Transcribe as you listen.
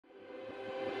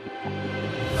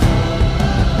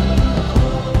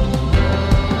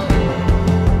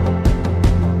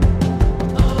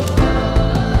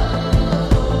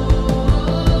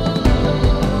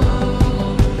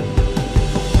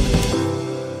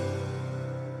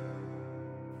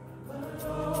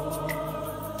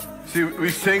See, we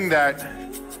sing that,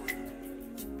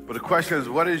 but the question is,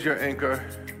 what is your anchor?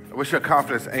 What's your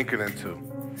confidence anchored into?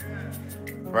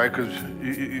 Right? Because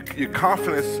your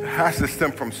confidence has to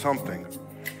stem from something.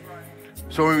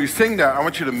 So when we sing that, I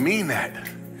want you to mean that.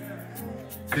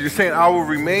 Because you're saying, I will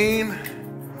remain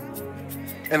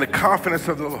in the confidence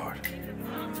of the Lord.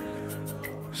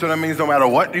 So that means no matter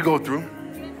what you go through,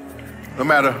 no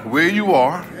matter where you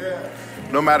are,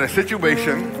 no matter the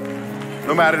situation,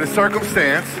 no matter the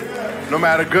circumstance, no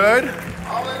matter good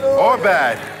or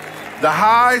bad, the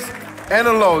highs and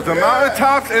the lows, the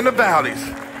mountaintops and the valleys,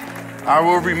 I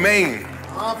will remain.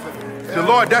 So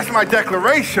Lord, that's my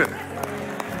declaration.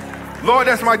 Lord,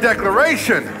 that's my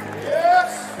declaration.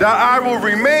 That I will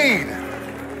remain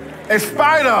in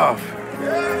spite of.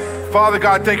 Father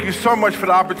God, thank you so much for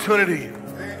the opportunity.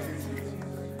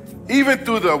 Even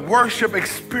through the worship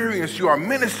experience, you are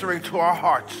ministering to our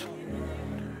hearts.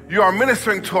 You are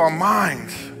ministering to our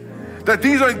minds. That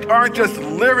these aren't just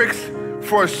lyrics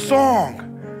for a song,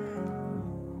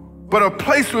 but a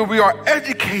place where we are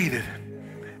educated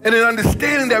and an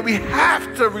understanding that we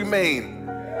have to remain.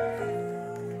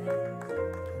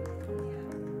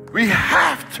 We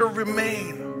have to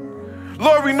remain.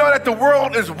 Lord, we know that the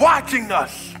world is watching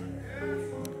us.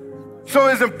 So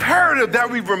it's imperative that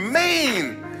we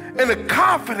remain in the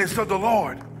confidence of the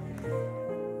Lord.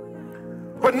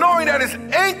 But knowing that it's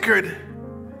anchored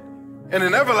in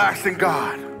an everlasting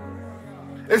God.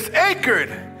 It's anchored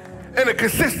in a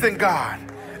consistent God.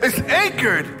 It's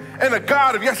anchored in a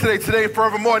God of yesterday, today,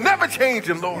 forevermore, never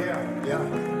changing, Lord.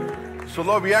 So,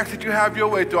 Lord, we ask that you have your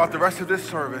way throughout the rest of this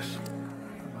service.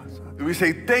 And we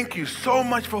say thank you so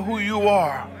much for who you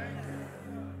are.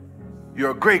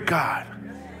 You're a great God.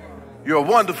 You're a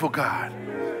wonderful God.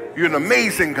 You're an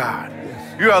amazing God.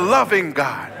 You're a loving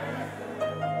God.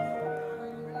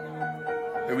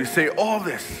 And we say all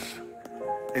this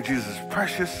in Jesus'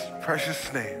 precious,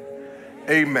 precious name.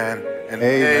 Amen and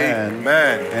amen.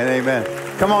 Amen. And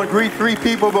amen. Come on, greet three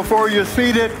people before you're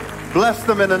seated. Bless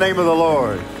them in the name of the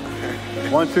Lord.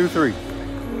 1, 2, 3.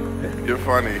 You're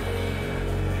funny.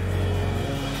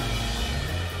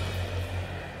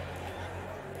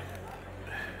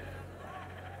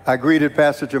 I greeted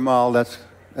Pastor Jamaal.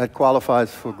 That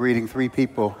qualifies for greeting three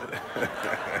people.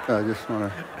 I just want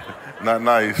to. Not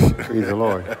nice. Praise the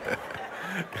Lord.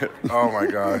 Oh my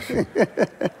gosh.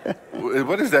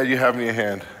 What is that you have in your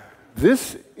hand?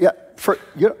 This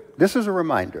is a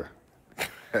reminder.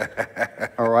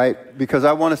 All right, because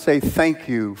I want to say thank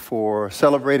you for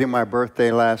celebrating my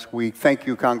birthday last week. Thank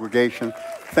you, congregation.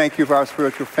 Thank you for our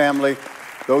spiritual family.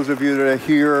 Those of you that are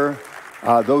here,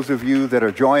 those of you that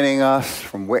are joining us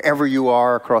from wherever you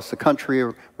are across the country,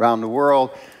 around the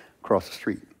world, across the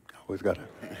street. Always got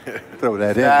to throw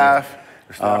that in.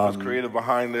 The staff was creative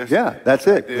behind this. Yeah, that's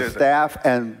it. The staff.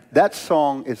 And that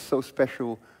song is so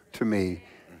special to me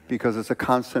because it's a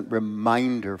constant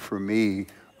reminder for me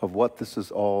of what this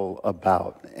is all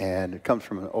about. And it comes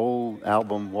from an old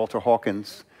album, Walter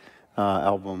Hawkins'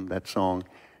 album, that song.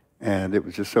 And it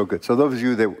was just so good. So those of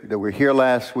you that were here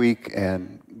last week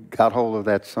and got hold of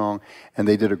that song, and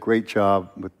they did a great job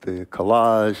with the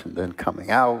collage and then coming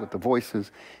out with the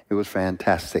voices. It was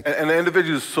fantastic. And the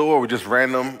individuals saw were just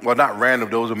random, well, not random,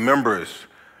 those are members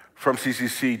from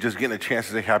CCC just getting a chance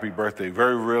to say happy birthday.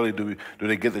 Very rarely do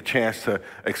they get the chance to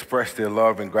express their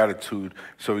love and gratitude.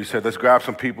 So we said, let's grab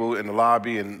some people in the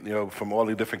lobby and, from all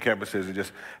the different campuses and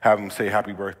just have them say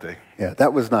happy birthday. Yeah,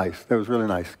 that was nice. That was really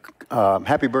nice.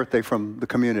 Happy birthday from the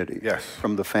community. Yes.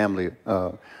 From the family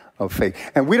of faith.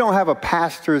 And we don't have a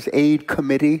pastor's aid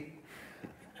committee.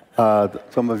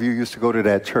 Some of you used to go to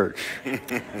that church.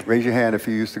 Raise your hand if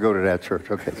you used to go to that church.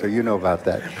 Okay, so you know about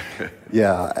that.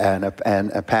 Yeah,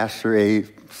 and a pastor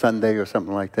aid Sunday or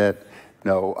something like that.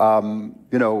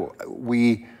 No,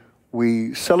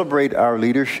 we celebrate our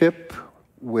leadership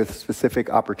with specific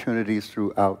opportunities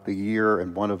throughout the year,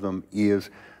 and one of them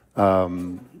is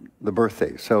the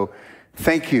birthday. So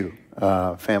thank you,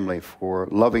 family, for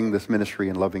loving this ministry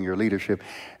and loving your leadership.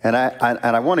 And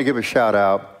I want to give a shout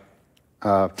out.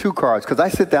 2 cards, because I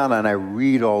sit down and I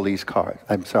read all these cards.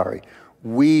 I'm sorry.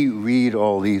 We read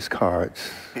all these cards.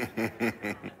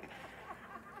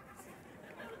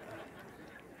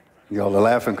 Y'all are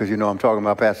laughing because you know I'm talking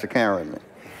about Pastor Karen.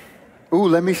 Ooh,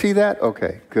 let me see that?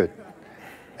 Okay, good.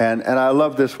 And I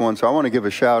love this one, so I want to give a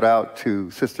shout out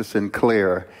to Sister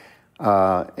Sinclair.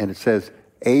 And it says,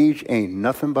 age ain't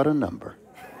nothing but a number.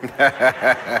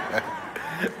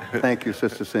 Thank you,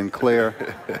 Sister Sinclair,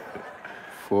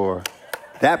 for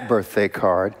that birthday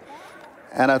card.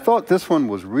 And I thought this one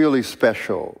was really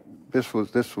special. This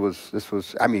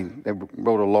was, I mean, they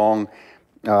wrote a long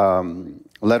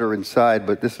letter inside,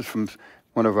 but this is from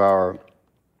one of our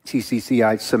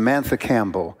CCCI, Samantha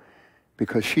Campbell,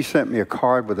 because she sent me a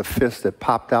card with a fist that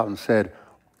popped out and said,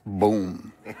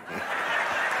 boom.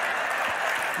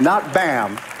 Not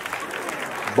bam,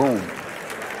 boom.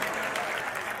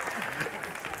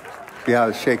 See how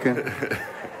it's shaking?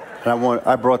 And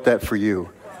I brought that for you.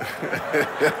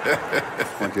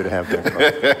 I want you to have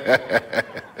that.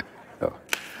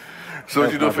 So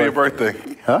what did you do for your birthday?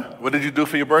 Huh? What did you do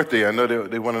for your birthday? I know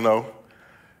they want to know.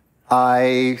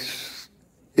 I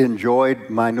enjoyed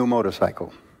my new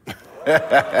motorcycle.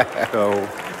 So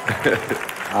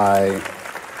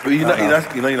you're not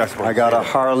supposed to. I got a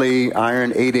Harley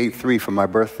Iron 883 for my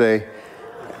birthday,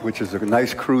 which is a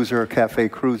nice cruiser, cafe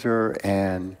cruiser,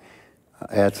 and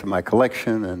add to my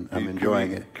collection, and I'm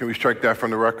enjoying it. Can we strike that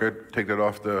from the record? Take that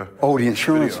off the Oh, the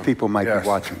insurance video. people might Yes. be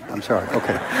watching. I'm sorry.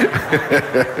 Okay.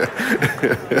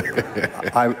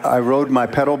 I rode my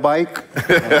pedal bike.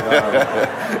 And,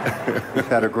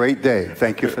 had a great day.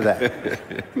 Thank you for that.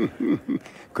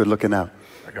 Good looking out.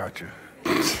 I got you.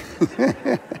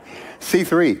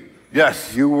 C3.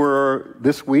 Yes. You were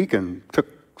this week and took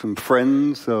some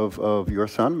friends of your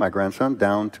son, my grandson,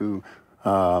 down to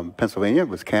Pennsylvania. It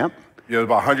was camp. Yeah,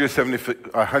 about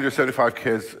 175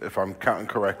 kids, if I'm counting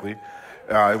correctly.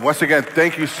 Once again,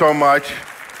 thank you so much.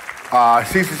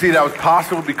 CCC, that was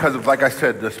possible because of, like I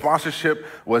said, the sponsorship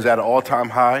was at an all-time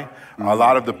high. Mm-hmm. A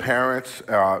lot of the parents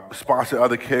sponsored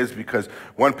other kids because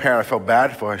one parent, I felt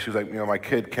bad for her. She was like, my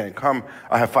kid can't come.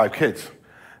 I have 5 kids.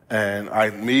 And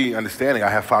me understanding I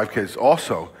have 5 kids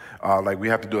also, we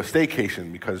have to do a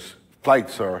staycation because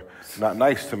flights are not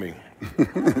nice to me.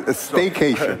 A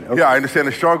staycation. Okay. Yeah, I understand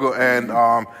the struggle, and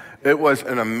it was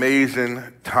an amazing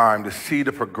time to see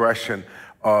the progression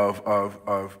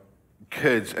of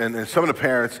kids. And some of the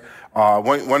parents,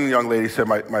 one young lady said,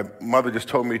 my mother just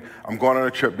told me, I'm going on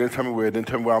a trip, didn't tell me where, didn't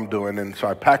tell me what I'm doing, and so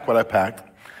I packed what I packed,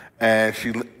 and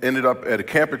she ended up at a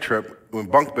camping trip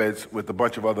with bunk beds with a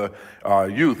bunch of other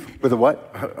youth. With a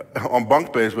what? On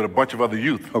bunk beds with a bunch of other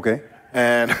youth. Okay.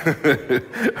 And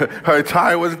her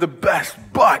attire wasn't the best,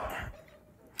 but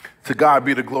to God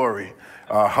be the glory.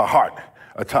 Her heart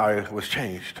attire was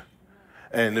changed.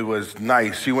 And it was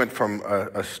nice. She went from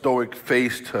a stoic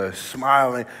face to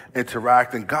smiling,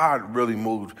 interacting. God really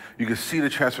moved. You could see the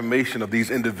transformation of these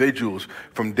individuals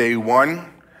from day 1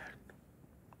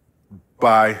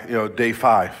 by day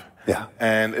 5. Yeah.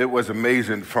 And it was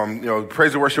amazing. From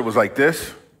praise and worship was like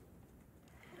this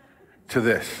to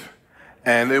this.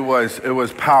 And it was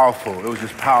powerful. It was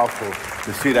just powerful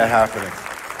to see that happening.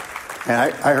 And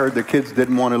I heard the kids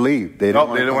didn't want to leave. They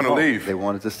didn't want to leave. They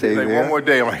wanted to stay there. One more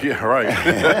day. I'm like, yeah, right.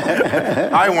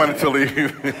 I wanted to leave.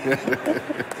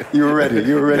 You were ready.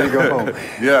 You were ready to go home.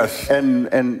 Yes.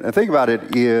 And the thing about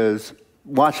it is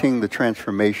watching the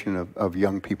transformation of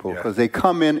young people, because they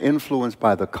come in influenced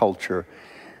by the culture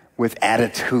with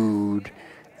attitude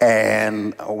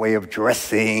and a way of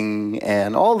dressing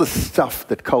and all the stuff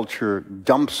that culture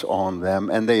dumps on them,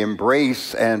 and they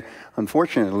embrace and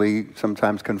unfortunately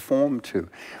sometimes conform to.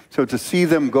 So to see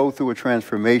them go through a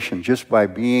transformation just by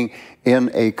being in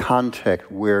a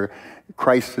context where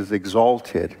Christ is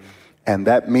exalted, and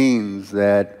that means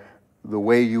that the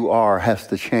way you are has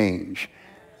to change,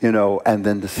 and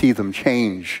then to see them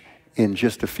change in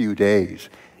just a few days.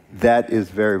 That is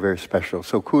very, very special.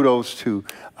 So kudos to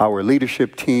our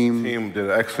leadership team. The team did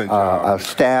an excellent job. Our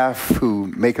staff who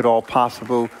make it all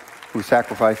possible, who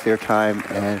sacrifice their time,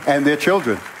 and their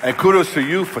children. And kudos to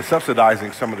you for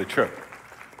subsidizing some of the trip.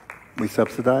 We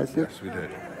subsidized it? Yes, we did.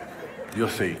 You'll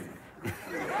see.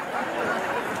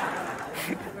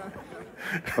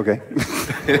 Okay.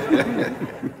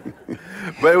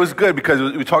 But it was good because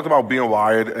we talked about being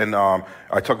wired, and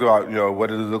I talked about what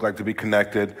does it look like to be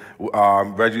connected.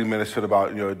 Reggie ministered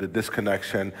about the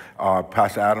disconnection.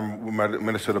 Pastor Adam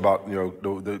ministered about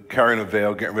the carrying the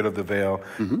veil, getting rid of the veil.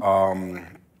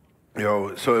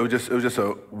 Mm-hmm. So it was just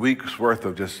a week's worth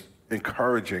of just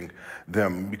encouraging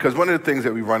them, because one of the things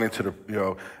that we run into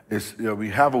is we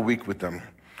have a week with them,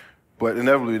 but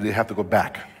inevitably they have to go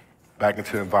back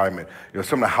into the environment.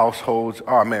 Some of the households,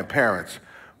 parents,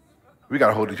 we got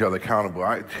to hold each other accountable.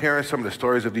 Hearing some of the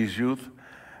stories of these youth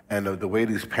and the way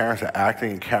these parents are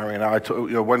acting and carrying out.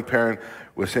 One parent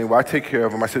was saying, "Well, I take care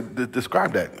of them." I said,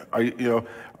 "Describe that. I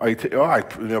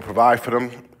provide for them.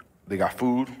 They got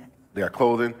food, they got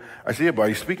clothing." I said, "Yeah, but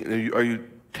are you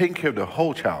taking care of the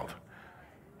whole child?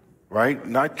 Right?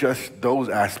 Not just those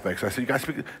aspects." I said, "You got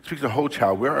to speak to the whole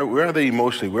child. Where are they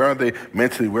emotionally? Where are they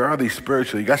mentally? Where are they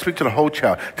spiritually? You got to speak to the whole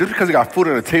child. Just because they got food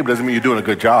on the table doesn't mean you're doing a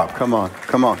good job." Come on.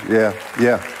 Yeah.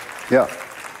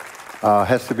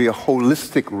 Has to be a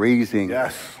holistic raising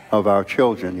Yes. of our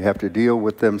children. You have to deal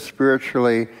with them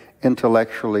spiritually,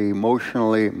 intellectually,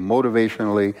 emotionally,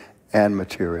 motivationally, and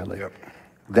materially. Yep.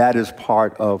 That is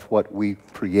part of what we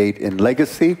create in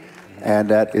legacy, and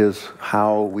that is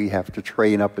how we have to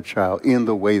train up a child in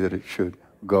the way that it should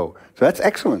go. So that's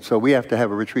excellent. So we have to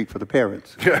have a retreat for the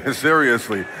parents. Yeah,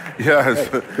 seriously. Yes.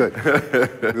 Hey,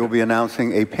 good. We'll be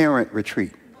announcing a parent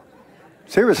retreat.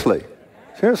 Seriously,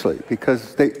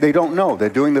 because they don't know. They're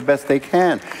doing the best they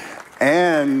can.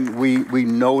 And we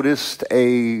noticed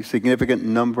a significant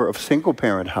number of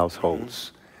single-parent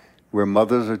households where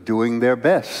mothers are doing their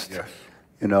best. Yes.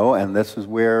 You know, and this is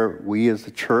where we as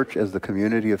the church, as the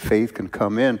community of faith, can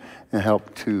come in and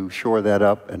help to shore that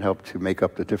up and help to make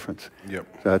up the difference. Yep.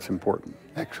 So that's important.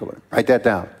 Excellent. Write that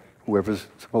down. Whoever's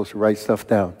supposed to write stuff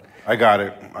down. I got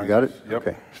it. You got it? Yep.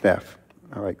 Okay, staff.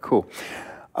 All right, cool.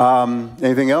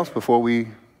 Anything else before we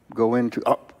go into,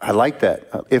 I like that.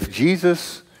 If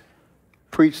Jesus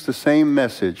preached the same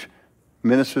message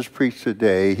ministers preach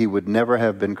today, he would never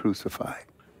have been crucified.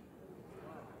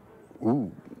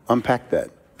 Ooh, unpack that.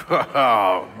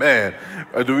 Oh, man.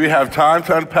 Do we have time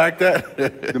to unpack that?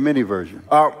 The mini version.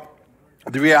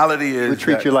 The reality is we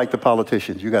treat you like the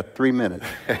politicians. You got 3 minutes.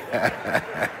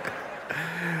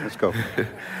 Let's go.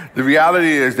 The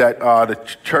reality is that the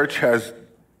church has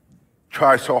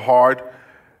tried so hard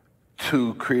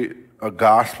to create a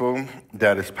gospel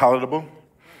that is palatable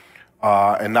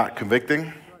and not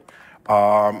convicting.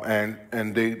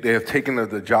 And they have taken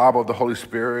the job of the Holy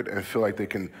Spirit and feel like they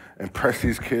can impress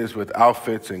these kids with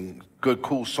outfits and good,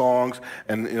 cool songs.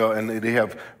 And, you know, and they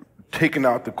have taken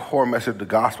out the core message of the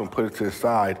gospel and put it to the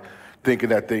side, thinking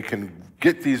that they can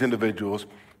get these individuals,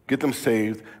 get them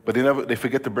saved, but they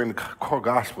forget to bring the core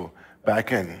gospel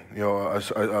back in. You know,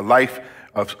 a life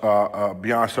of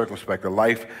beyond circumspect, a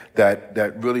life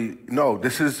that really, no,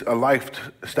 this is a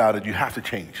lifestyle that you have to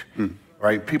change.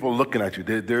 Right? People looking at you.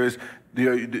 There is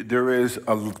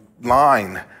a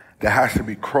line that has to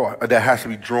be that has to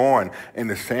be drawn in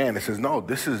the sand. It says, no,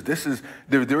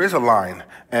 there is a line,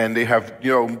 and they have,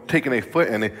 you know, taken a foot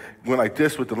and they went like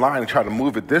this with the line and tried to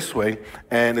move it this way,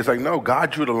 and it's like, no,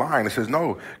 God drew the line. It says,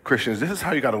 no, Christians, this is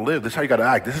how you got to live. This is how you got to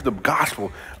act. This is the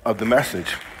gospel of the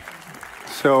message.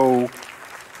 So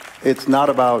it's not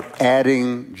about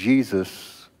adding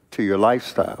Jesus to your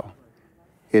lifestyle.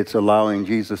 It's allowing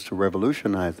Jesus to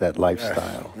revolutionize that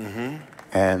lifestyle. Yes. Mm-hmm.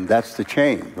 And that's the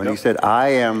change. When he said, I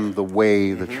am the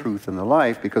way, the truth, and the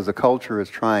life, because the culture is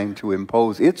trying to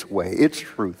impose its way, its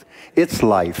truth, its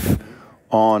life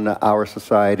on our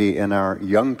society and our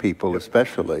young people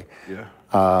especially. Yeah.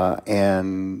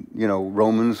 And, you know,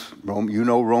 Romans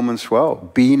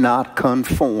 12, be not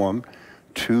conformed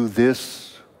to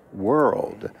this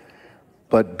world,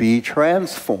 but be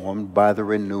transformed by the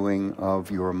renewing of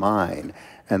your mind.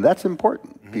 And that's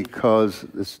important because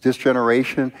this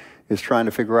generation is trying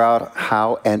to figure out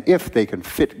how and if they can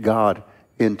fit God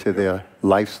into their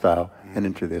lifestyle and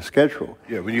into their schedule.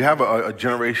 Yeah, when you have a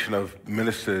generation of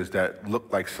ministers that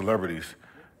look like celebrities.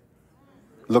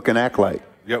 Look and act like.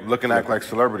 Yep, look and act like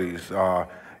celebrities.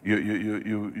 Donnie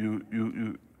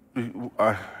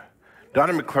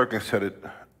McClurkin said it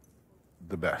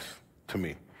the best to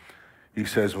me. He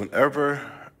says, whenever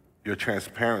your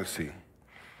transparency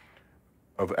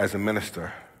as a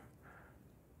minister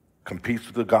competes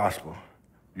with the gospel,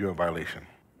 you're in violation.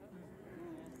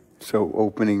 So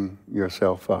opening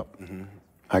yourself up.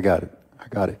 I got it.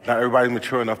 Not everybody's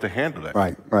mature enough to handle that.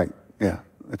 Right. Yeah,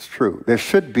 it's true. There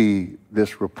should be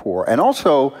this rapport. And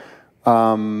also,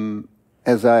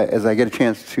 as I get a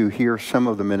chance to hear some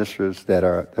of the ministers that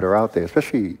are out there,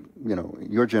 especially, you know,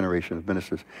 your generation of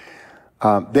ministers,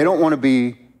 they don't want to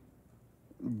be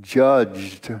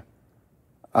judged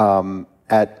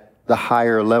at the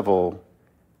higher level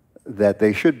that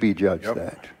they should be judged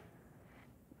at.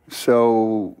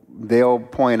 So they'll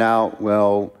point out,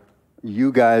 well,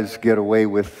 you guys get away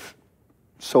with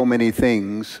so many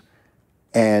things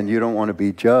and you don't want to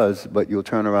be judged, but you'll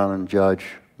turn around and judge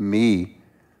me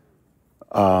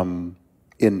in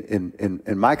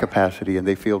my capacity, and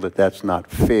they feel that that's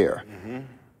not fair.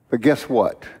 But guess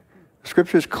what?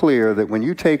 Scripture is clear that when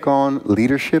you take on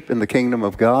leadership in the kingdom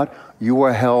of God, you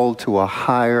are held to a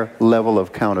higher level of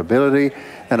accountability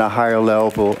and a higher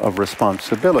level of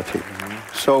responsibility.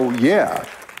 So, yeah,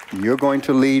 you're going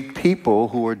to lead people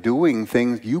who are doing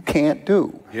things you can't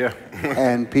do. Yeah.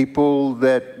 And people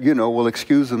that, you know, will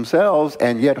excuse themselves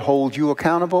and yet hold you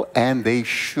accountable, and they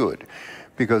should.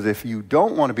 Because if you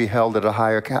don't want to be held at a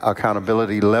higher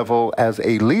accountability level as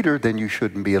a leader, then you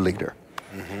shouldn't be a leader.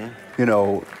 You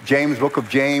know, book of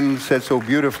James said so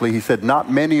beautifully, he said, not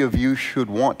many of you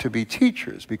should want to be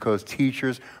teachers because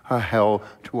teachers are held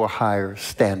to a higher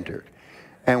standard.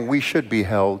 And we should be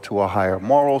held to a higher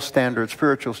moral standard,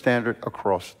 spiritual standard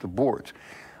across the board.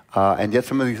 And yet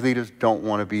some of these leaders don't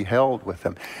want to be held with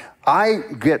them. I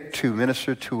get to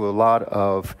minister to a lot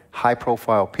of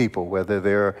high-profile people, whether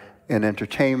they're in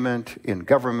entertainment, in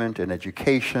government, in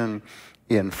education,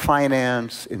 in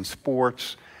finance, in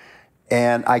sports,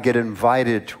 and I get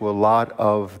invited to a lot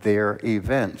of their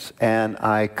events, and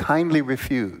I kindly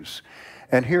refuse.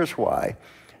 And here's why.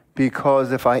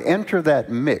 Because if I enter that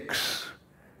mix,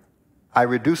 I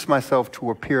reduce myself to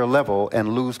a peer level and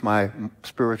lose my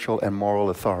spiritual and moral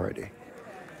authority.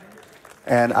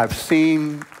 And I've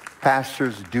seen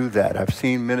pastors do that. I've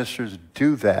seen ministers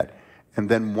do that and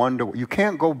then wonder. You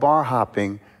can't go bar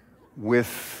hopping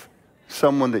with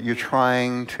someone that you're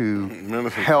trying to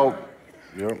help,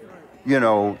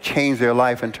 change their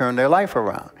life and turn their life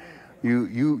around.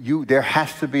 There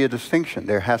has to be a distinction.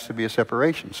 There has to be a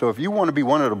separation. So if you want to be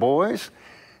one of the boys,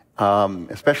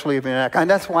 especially if you're in, and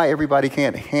that's why everybody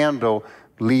can't handle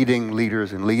leading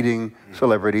leaders and leading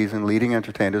celebrities and leading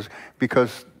entertainers,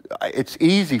 because it's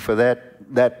easy for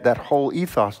that whole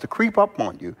ethos to creep up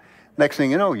on you. Next thing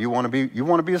you know, you want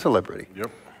to be a celebrity. Yep.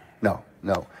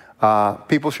 No.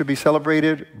 People should be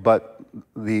celebrated, but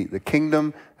the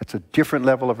kingdom, it's a different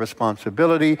level of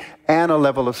responsibility and a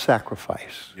level of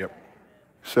sacrifice. Yep.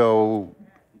 So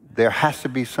there has to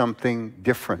be something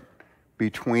different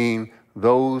between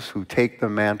those who take the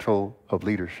mantle of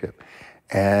leadership.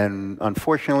 And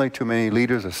unfortunately, too many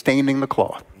leaders are staining the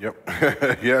cloth. Yep.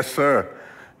 Yes, sir.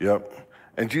 Yep.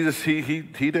 And Jesus, he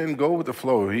didn't go with the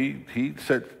flow. He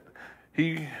said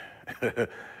he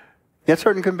had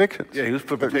certain convictions. Yeah, he was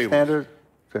flipping tables. Standards,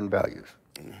 certain values.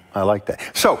 I like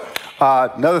that. So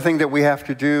another thing that we have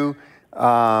to do,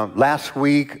 last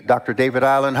week, Dr. David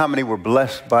Island, how many were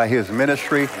blessed by his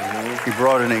ministry? Mm-hmm. He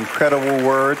brought an incredible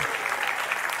word.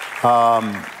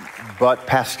 But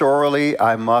pastorally,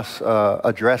 I must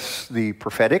address the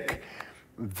prophetic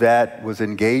that was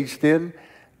engaged in.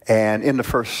 And in the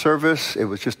first service, it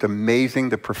was just amazing,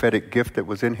 the prophetic gift that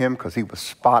was in him, because he was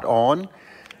spot on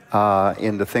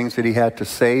in the things that he had to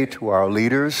say to our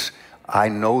leaders. I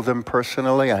know them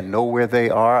personally. I know where they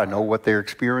are. I know what their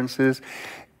experiences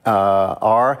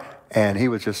are. And he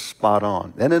was just spot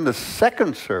on. Then in the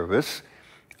second service,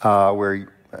 where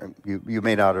you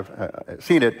may not have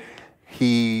seen it,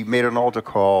 he made an altar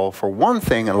call for one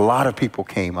thing, and a lot of people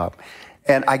came up.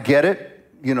 And I get it.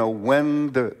 You know,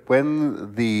 when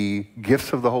the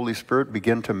gifts of the Holy Spirit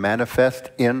begin to manifest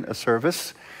in a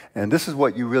service, and this is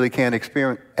what you really can't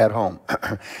experience at home,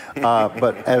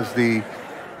 but as the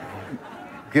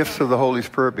gifts of the Holy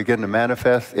Spirit begin to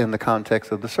manifest in the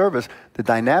context of the service, the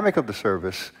dynamic of the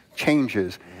service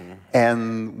changes. Mm-hmm.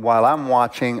 And while I'm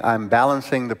watching, I'm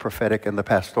balancing the prophetic and the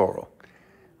pastoral,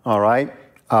 all right?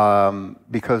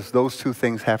 Because those two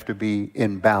things have to be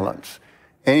in balance.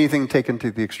 Anything taken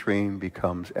to the extreme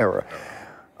becomes error.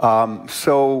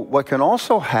 So what can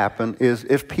also happen is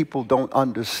if people don't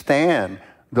understand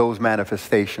those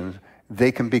manifestations, they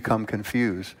can become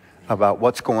confused about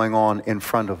what's going on in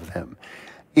front of them,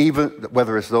 even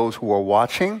whether it's those who are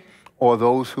watching or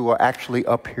those who are actually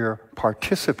up here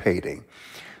participating.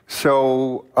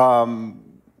 So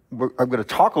I'm going to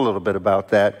talk a little bit about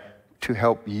that to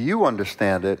help you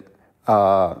understand it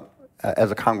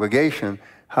as a congregation,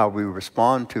 how we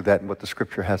respond to that and what the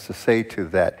scripture has to say to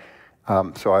that.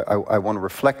 So I want to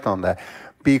reflect on that,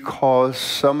 because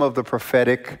some of the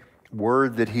prophetic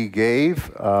word that he gave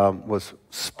was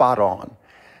spot on.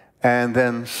 And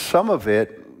then some of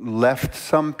it left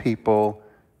some people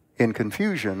in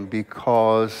confusion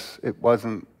because it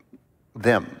wasn't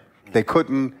them. They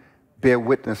couldn't bear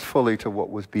witness fully to what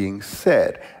was being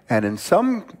said. And in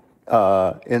some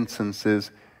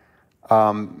instances,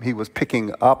 he was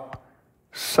picking up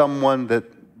someone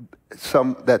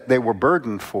that they were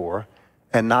burdened for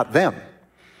and not them.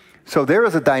 So there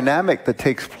is a dynamic that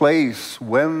takes place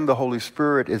when the Holy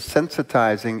Spirit is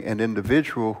sensitizing an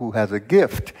individual who has a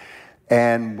gift.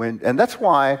 And that's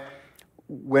why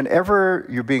whenever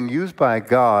you're being used by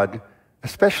God,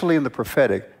 especially in the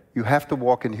prophetic, you have to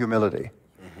walk in humility.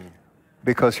 Mm-hmm.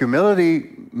 Because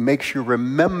humility makes you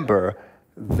remember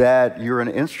that you're an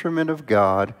instrument of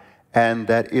God and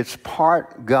that it's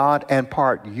part God and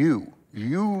part you.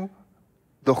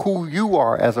 Who you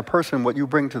are as a person, what you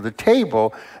bring to the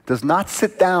table, does not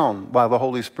sit down while the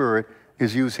Holy Spirit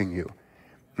is using you.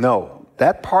 No,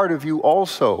 that part of you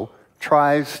also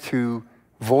tries to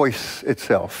voice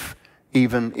itself,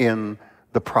 even in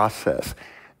the process.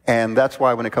 And that's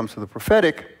why when it comes to the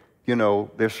prophetic, you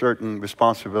know, there's certain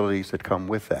responsibilities that come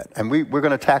with that. And we're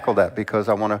going to tackle that because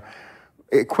I want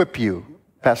to equip you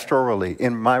pastorally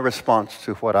in my response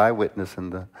to what I witnessed in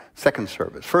the second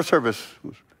service. First service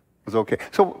was okay.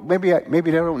 So maybe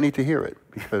they don't need to hear it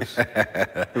because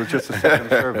it was just the second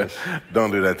service.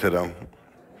 Don't do that to them.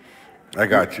 I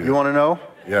got you. You want to know?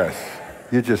 Yes.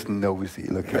 You're just nosy.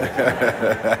 Look at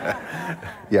it.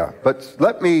 Yeah, but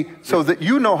so that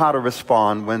you know how to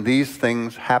respond when these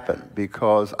things happen,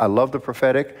 because I love the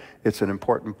prophetic. It's an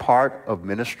important part of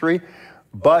ministry,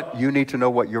 but you need to know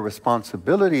what your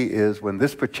responsibility is when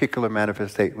this particular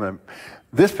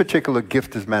this particular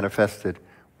gift is manifested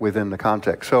within the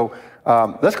context. So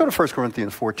let's go to 1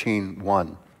 Corinthians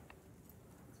 14:1.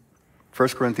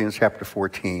 1 Corinthians chapter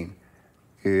 14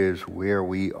 is where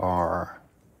we are.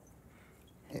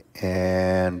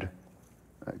 And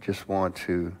I just want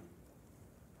to,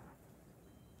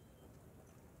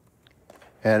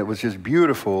 and it was just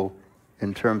beautiful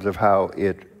in terms of how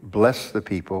it blessed the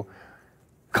people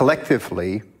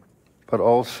collectively, but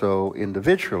also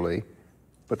individually.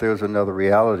 But there's another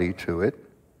reality to it,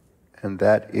 and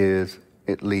that is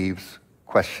it leaves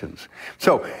questions.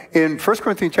 So in 1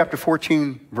 Corinthians chapter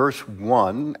 14, verse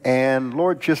 1, and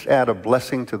Lord, just add a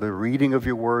blessing to the reading of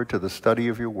your word, to the study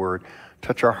of your word.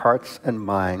 Touch our hearts and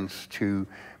minds to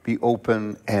be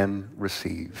open and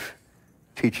receive.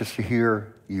 Teach us to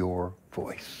hear your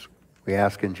voice. We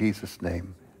ask in Jesus'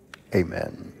 name,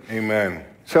 amen. Amen.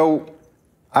 So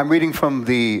I'm reading from let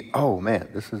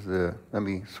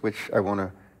me switch. I want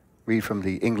to read from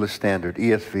the English Standard,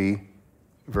 ESV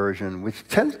version, which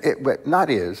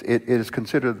it is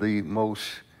considered the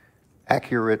most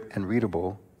accurate and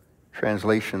readable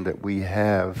translation that we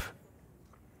have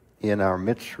in our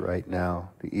midst right now,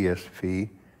 the ESV.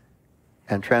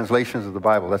 And translations of the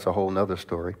Bible, that's a whole nother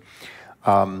story.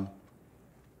 But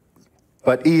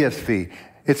ESV,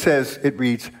 it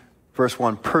reads, verse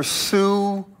 1,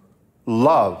 pursue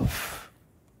love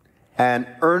and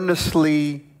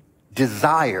earnestly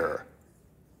desire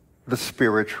the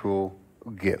spiritual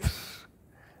gifts,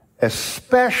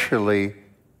 especially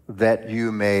that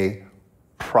you may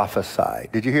prophesy.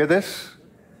 Did you hear this?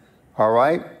 All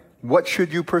right. What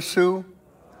should you pursue?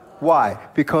 Why?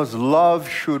 Because love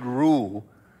should rule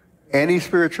any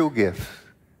spiritual gift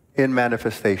in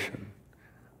manifestation.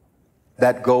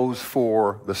 That goes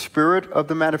for the spirit of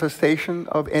the manifestation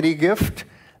of any gift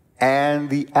and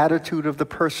the attitude of the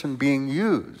person being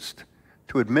used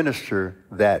to administer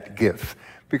that gift.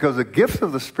 Because the gifts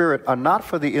of the Spirit are not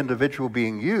for the individual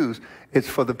being used, it's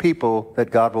for the people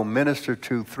that God will minister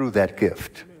to through that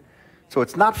gift. So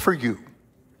it's not for you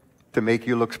to make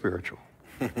you look spiritual.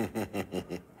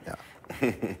 Yeah.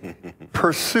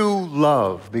 Pursue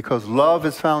love, because love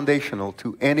is foundational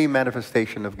to any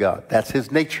manifestation of God. That's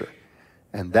his nature,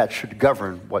 and that should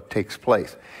govern what takes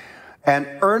place. And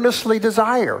earnestly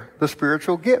desire the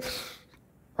spiritual gifts,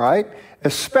 right?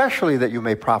 Especially that you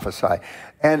may prophesy.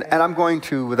 And I'm going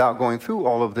to, without going through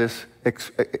all of this,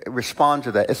 respond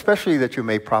to that, especially that you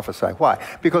may prophesy. Why?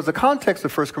 Because the context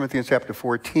of 1 Corinthians chapter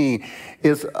 14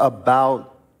 is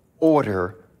about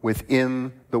order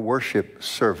within the worship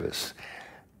service.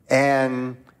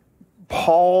 And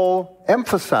Paul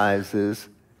emphasizes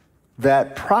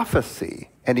that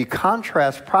prophecy, and he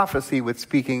contrasts prophecy with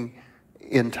speaking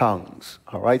in tongues,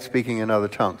 all right, speaking in other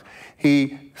tongues.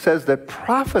 He says that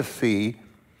prophecy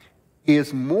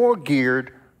is more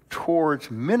geared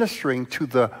towards ministering to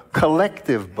the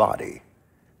collective body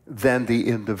than the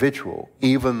individual,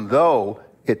 even though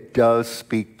it does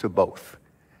speak to both.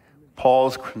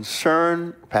 Paul's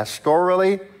concern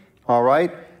pastorally, all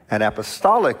right, and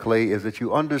apostolically is that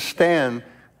you understand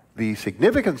the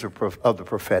significance of the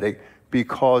prophetic,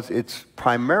 because it's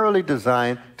primarily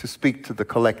designed to speak to the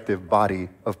collective body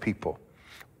of people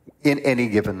in any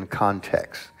given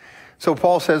context. So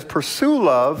Paul says, pursue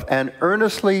love and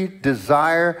earnestly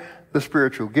desire the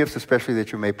spiritual gifts, especially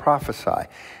that you may prophesy.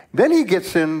 Then he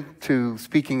gets into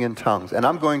speaking in tongues, and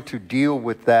I'm going to deal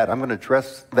with that. I'm going to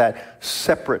address that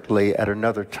separately at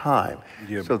another time,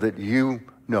 so that you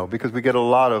know, because we get a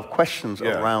lot of questions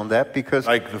around that. Because,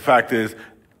 like, the fact is,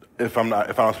 if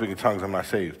I don't speak in tongues, I'm not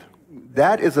saved.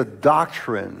 That is a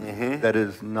doctrine that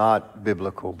is not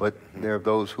biblical, but there are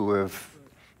those who have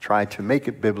tried to make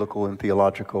it biblical and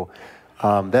theological.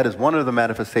 That is one of the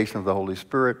manifestations of the Holy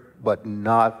Spirit, but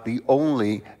not the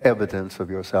only evidence of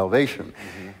your salvation.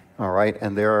 All right?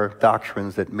 And there are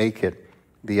doctrines that make it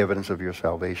the evidence of your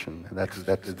salvation. And that's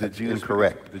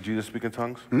incorrect. Did Jesus speak in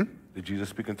tongues? Did Jesus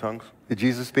speak in tongues? Did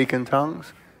Jesus speak in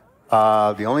tongues?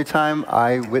 The only time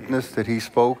I witnessed that he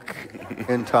spoke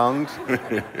in tongues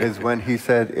is when he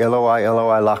said, Eloi,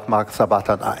 Eloi, lachma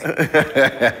sabachthani.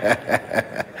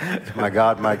 My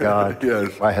God,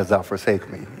 Yes. why hast thou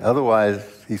forsaken me?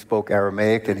 Otherwise, he spoke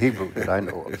Aramaic and Hebrew that I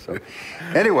know of. So,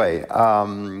 anyway,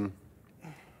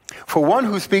 for one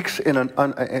who speaks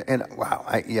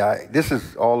this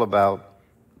is all about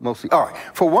mostly. All right.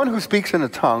 For one who speaks in a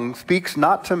tongue speaks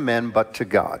not to men but to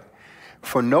God.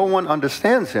 For no one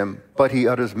understands him, but he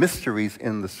utters mysteries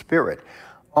in the Spirit.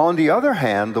 On the other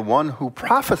hand, the one who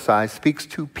prophesies speaks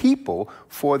to people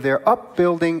for their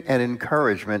upbuilding and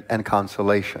encouragement and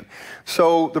consolation.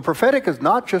 So the prophetic is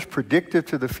not just predictive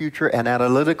to the future and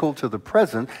analytical to the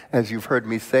present, as you've heard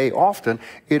me say often.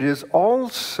 It is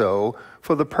also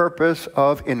for the purpose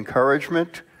of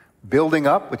encouragement, building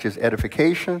up, which is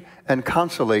edification, and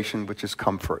consolation, which is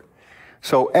comfort.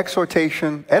 So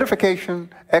exhortation,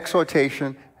 edification,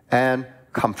 exhortation, and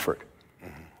comfort.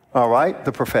 All right,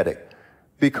 the prophetic.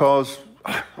 Because,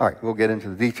 all right, we'll get into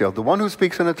the details. The one who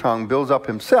speaks in a tongue builds up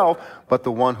himself, but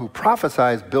the one who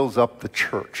prophesies builds up the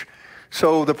church.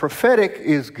 So the prophetic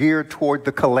is geared toward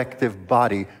the collective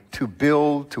body to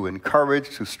build, to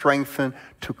encourage, to strengthen,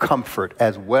 to comfort,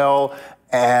 as well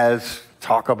as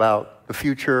talk about the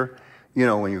future, you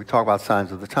know, when you talk about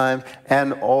signs of the times,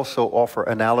 and also offer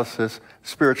analysis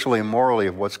spiritually and morally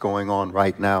of what's going on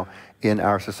right now in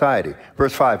our society.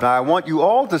 Verse 5, now I want you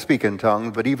all to speak in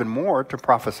tongues, but even more to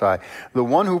prophesy. The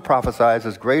one who prophesies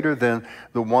is greater than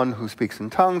the one who speaks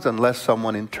in tongues unless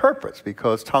someone interprets,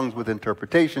 because tongues with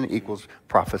interpretation equals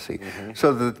prophecy.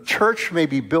 So the church may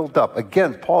be built up.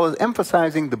 Again, Paul is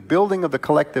emphasizing the building of the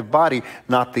collective body,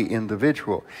 not the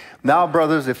individual. Now,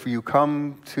 brothers, if I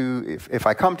come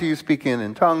to you speaking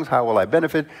in tongues, how will I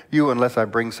benefit you unless I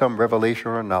bring some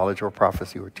revelation or knowledge or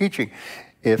prophecy or teaching?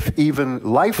 If even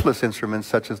lifeless instruments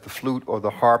such as the flute or the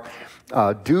harp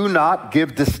do not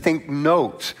give distinct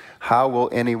notes, how will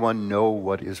anyone know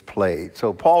what is played?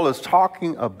 So Paul is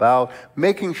talking about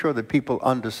making sure that people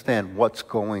understand what's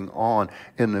going on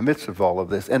in the midst of all of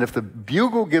this. And if the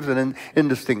bugle gives an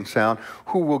indistinct sound,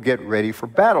 who will get ready for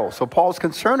battle? So Paul's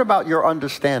concerned about your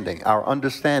understanding, our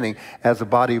understanding as a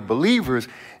body of believers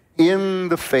in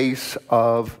the face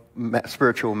of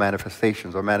spiritual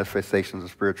manifestations or manifestations of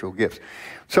spiritual gifts.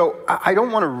 So I don't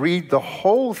want to read the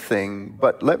whole thing,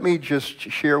 but let me just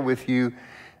share with you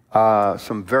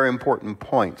some very important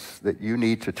points that you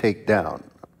need to take down.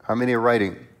 How many are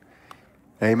writing?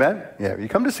 Amen? Yeah, you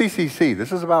come to CCC.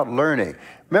 This is about learning.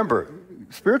 Remember,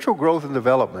 spiritual growth and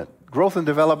development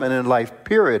in life,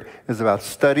 period, is about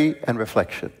study and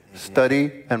reflection.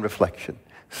 Study and reflection.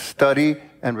 Study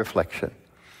and reflection.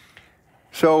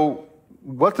 So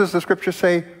what does the scripture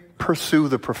say? Pursue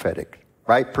the prophetic,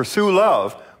 right? Pursue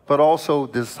love, but also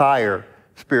desire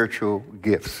spiritual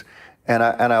gifts. And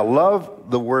I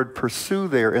love the word pursue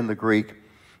there in the Greek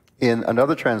in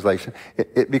another translation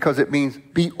because it means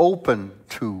be open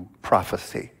to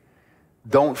prophecy.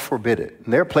 Don't forbid it.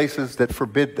 And there are places that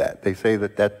forbid that. They say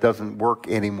that that doesn't work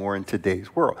anymore in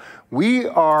today's world. We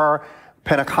are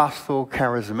Pentecostal,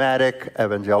 charismatic,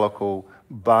 evangelical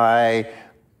by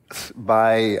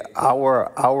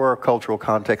our cultural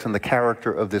context and the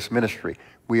character of this ministry.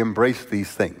 We embrace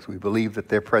these things. We believe that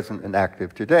they're present and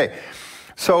active today.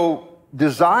 So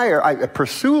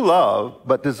pursue love,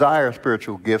 but desire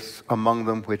spiritual gifts, among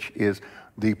them which is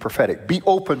the prophetic. Be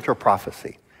open to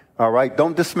prophecy. All right?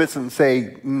 Don't dismiss it and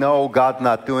say, no, God's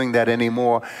not doing that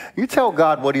anymore. You tell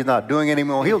God what he's not doing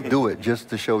anymore, he'll do it just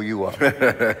to show you up.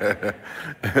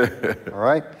 All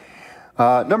right?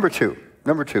 Number two,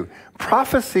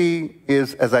 prophecy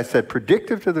is, as I said,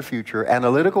 predictive to the future,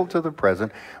 analytical to the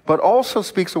present, but also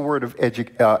speaks a word of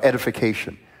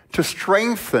edification. To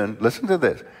strengthen, listen to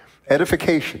this,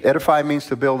 edification. Edify means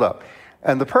to build up.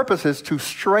 And the purpose is to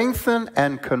strengthen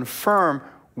and confirm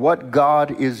what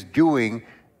God is doing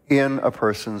in a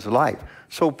person's life.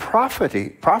 So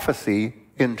prophecy,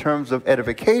 in terms of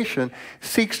edification,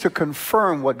 seeks to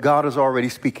confirm what God is already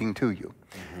speaking to you.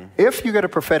 If you get a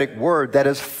prophetic word that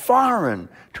is foreign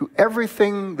to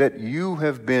everything that you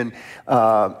have been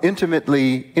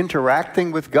intimately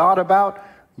interacting with God about,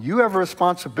 you have a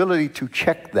responsibility to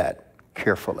check that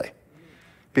carefully.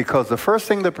 Because the first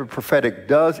thing that the prophetic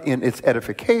does in its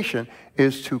edification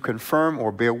is to confirm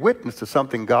or bear witness to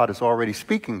something God is already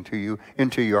speaking to you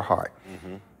into your heart.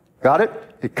 Got it?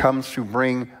 It comes to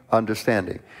bring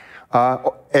understanding.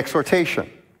 Exhortation.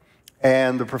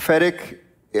 And the prophetic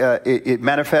it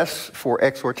manifests for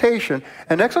exhortation,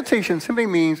 and exhortation simply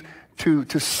means to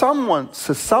summon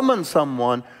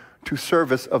someone to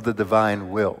service of the divine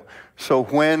will. So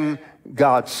when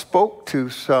God spoke to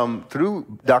some,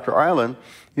 through Dr. Ireland,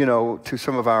 to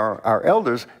some of our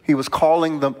elders, he was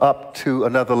calling them up to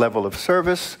another level of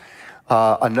service,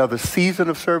 another season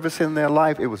of service in their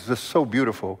life. It was just so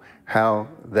beautiful how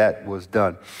that was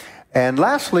done. And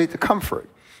lastly, to comfort.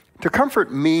 To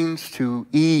comfort means to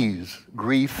ease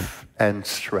grief and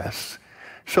stress.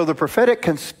 So the prophetic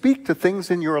can speak to things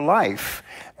in your life,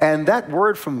 and that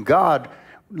word from God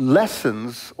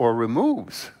lessens or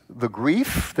removes the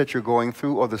grief that you're going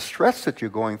through or the stress that you're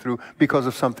going through because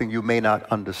of something you may not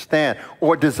understand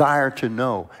or desire to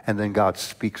know, and then God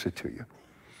speaks it to you.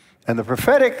 And the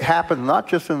prophetic happens not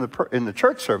just in the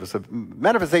church service. The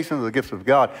manifestation of the gifts of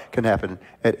God can happen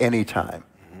at any time,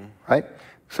 right?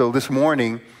 So this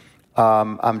morning,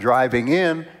 I'm driving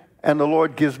in, and the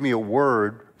Lord gives me a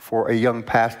word for a young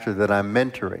pastor that I'm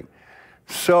mentoring.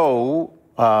 So,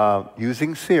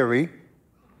 using Siri,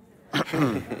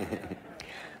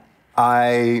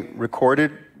 I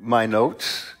recorded my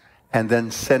notes and then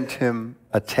sent him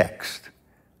a text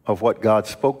of what God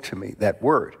spoke to me, that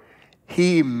word.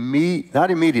 Not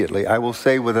immediately, I will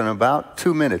say within about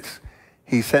 2 minutes,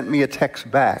 he sent me a text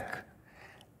back,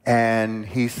 and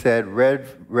he said,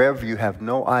 Rev, you have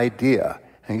no idea.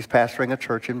 And he's pastoring a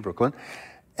church in Brooklyn.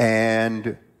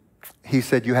 And he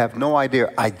said, you have no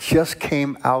idea. I just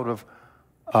came out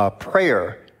of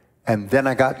prayer, and then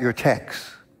I got your text.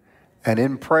 And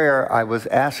in prayer, I was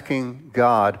asking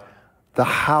God the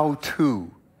how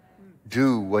to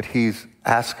do what he's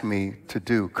asked me to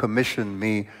do, commissioned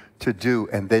me to do.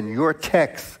 And then your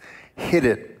text hit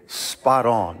it spot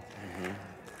on.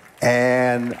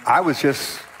 And I was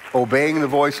just obeying the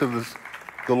voice of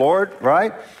the Lord,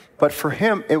 right? But for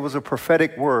him, it was a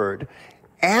prophetic word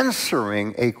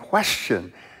answering a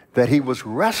question that he was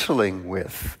wrestling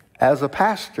with as a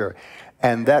pastor.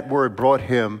 And that word brought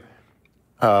him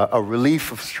a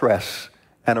relief of stress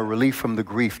and a relief from the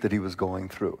grief that he was going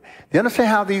through. Do you understand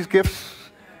how these gifts,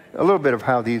 a little bit of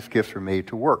how these gifts are made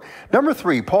to work? Number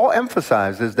 3, Paul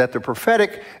emphasizes that the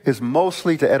prophetic is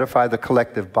mostly to edify the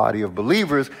collective body of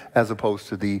believers as opposed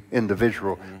to the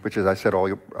individual, which, as I said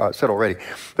already.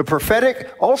 The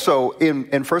prophetic also in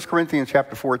 1 Corinthians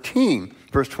chapter 14,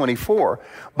 verse 24,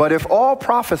 but if all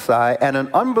prophesy and an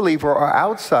unbeliever or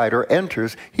outsider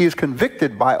enters, he is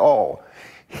convicted by all.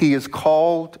 He is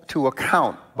called to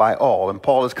account by all. And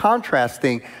Paul is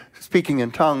contrasting speaking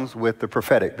in tongues with the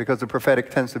prophetic, because the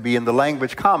prophetic tends to be in the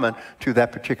language common to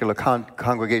that particular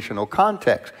congregational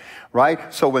context,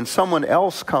 right? So when someone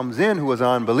else comes in who is an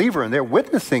unbeliever and they're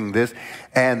witnessing this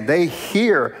and they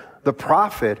hear the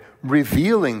prophet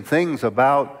revealing things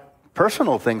about,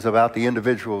 personal things about the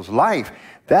individual's life,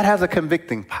 that has a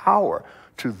convicting power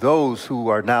to those who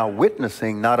are now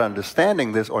witnessing, not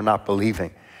understanding this or not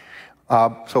believing.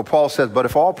 So Paul says, but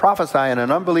if all prophesy and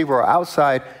an unbeliever or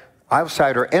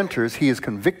outsider enters, he is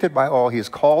convicted by all, he is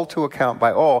called to account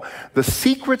by all. The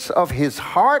secrets of his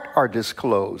heart are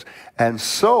disclosed, and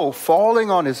so, falling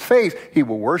on his face, he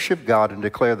will worship God and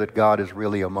declare that God is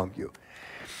really among you.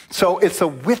 So it's a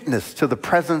witness to the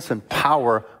presence and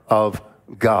power of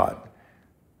God.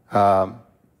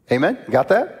 Amen? Got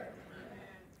that?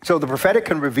 So the prophetic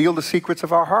can reveal the secrets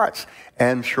of our hearts.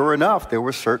 And sure enough, there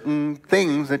were certain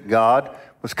things that God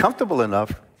was comfortable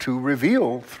enough to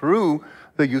reveal through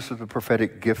the use of the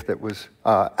prophetic gift that was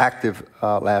active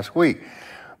last week.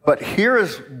 But here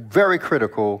is very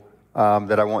critical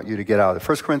that I want you to get out of it.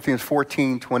 1 Corinthians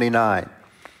 14:29.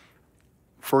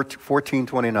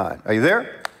 14:29. Are you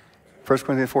there? 1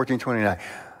 Corinthians 14:29.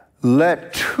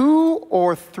 Let 2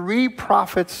 or 3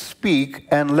 prophets speak,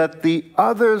 and let the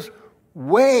others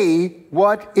weigh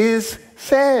what is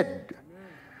said.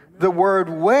 The word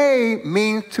weigh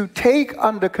means to take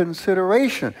under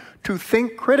consideration, to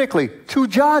think critically, to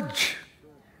judge.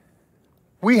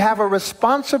 We have a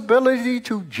responsibility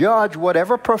to judge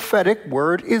whatever prophetic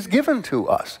word is given to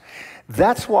us.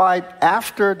 That's why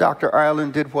after Dr.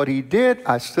 Ireland did what he did,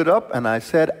 I stood up and I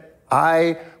said,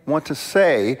 I want to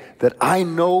say that I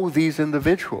know these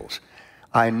individuals.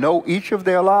 I know each of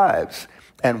their lives.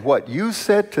 And what you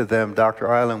said to them, Dr.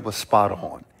 Ireland, was spot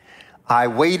on. I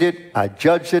waited, I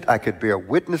judged it, I could bear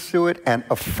witness to it, and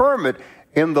affirm it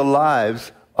in the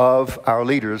lives of our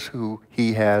leaders who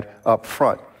he had up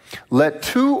front. Let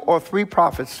 2 or 3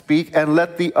 prophets speak, and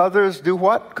let the others do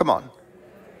what? Come on.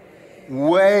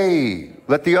 Weigh.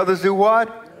 Let the others do what?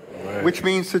 Weigh. Which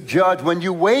means to judge. When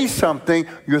you weigh something,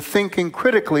 you're thinking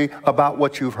critically about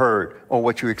what you've heard or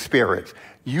what you experienced.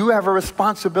 You have a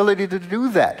responsibility to do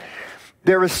that.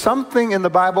 There is something in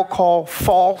the Bible called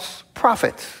false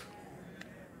prophets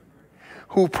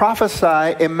who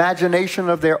prophesy imagination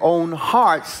of their own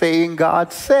heart, saying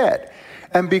God said.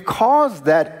 And because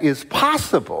that is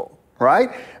possible, right,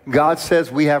 God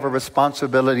says we have a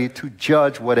responsibility to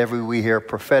judge whatever we hear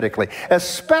prophetically,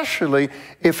 especially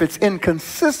if it's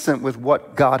inconsistent with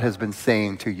what God has been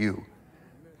saying to you,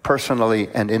 personally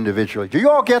and individually. Do you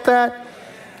all get that?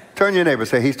 Turn to your neighbor and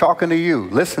say, he's talking to you.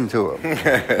 Listen to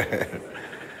him.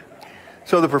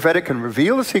 So the prophetic can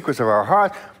reveal the secrets of our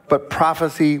hearts, but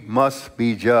prophecy must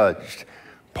be judged.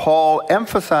 What Paul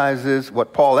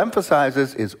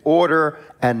emphasizes is order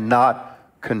and not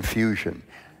confusion.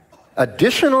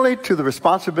 Additionally to the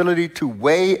responsibility to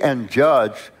weigh and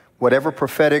judge whatever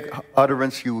prophetic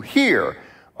utterance you hear,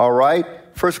 all right?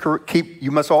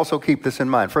 You must also keep this in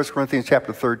mind. 1 Corinthians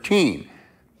chapter 13.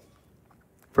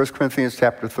 1 Corinthians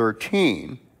chapter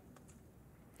 13,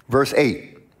 verse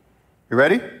 8. You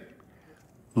ready?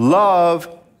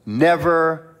 Love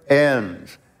never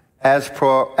ends. As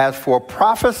for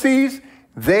prophecies,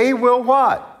 they will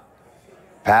what?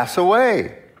 Pass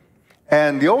away.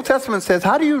 And the Old Testament says,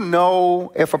 how do you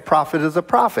know if a prophet is a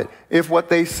prophet? If what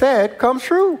they said comes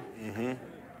true. Mm-hmm.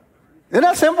 Isn't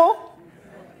that simple?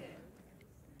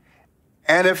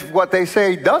 And if what they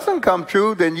say doesn't come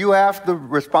true, then you have the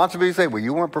responsibility to say, well,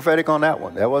 you weren't prophetic on that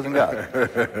one. That wasn't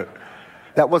God.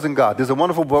 That wasn't God. There's a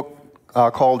wonderful book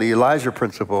called The Elijah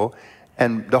Principle,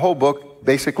 and the whole book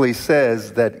basically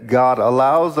says that God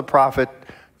allows the prophet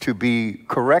to be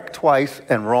correct twice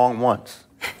and wrong once,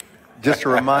 just to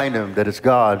remind him that it's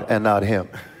God and not him.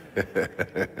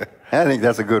 I think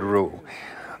that's a good rule.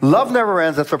 Love never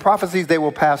ends. As for prophecies, they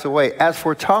will pass away. As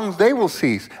for tongues, they will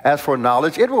cease. As for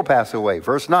knowledge, it will pass away.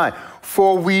 Verse 9,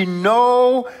 for we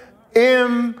know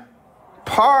in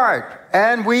part,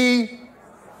 and we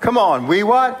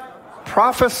what?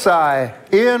 Prophesy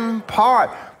in part.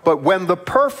 But when the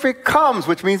perfect comes,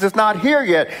 which means it's not here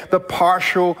yet, the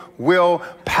partial will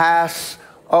pass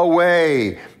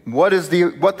away. What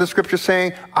the scripture is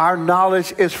saying? Our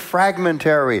knowledge is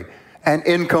fragmentary and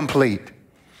incomplete.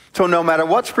 So no matter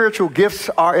what spiritual gifts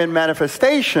are in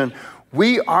manifestation,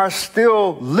 we are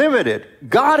still limited.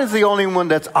 God is the only one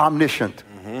that's omniscient,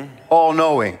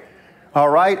 all-knowing. All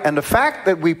right? And the fact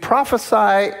that we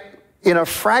prophesy in a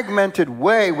fragmented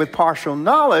way with partial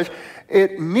knowledge,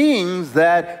 it means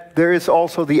that there is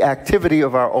also the activity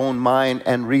of our own mind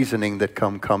and reasoning that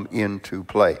come into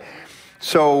play.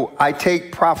 So I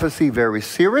take prophecy very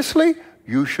seriously.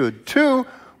 You should too.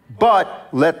 But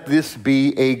let this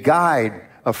be a guide,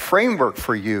 a framework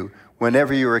for you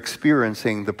whenever you're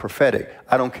experiencing the prophetic.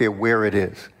 I don't care where it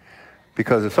is.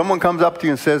 Because if someone comes up to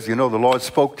you and says, the Lord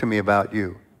spoke to me about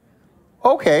you.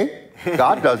 Okay,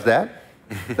 God does that.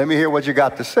 Let me hear what you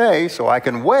got to say so I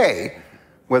can weigh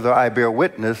whether I bear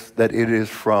witness that it is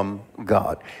from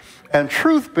God. And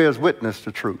truth bears witness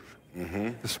to truth.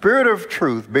 Mm-hmm. The spirit of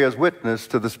truth bears witness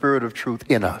to the spirit of truth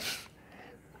in us.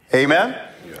 Amen?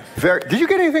 Yes. Did you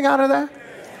get anything out of that?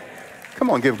 Come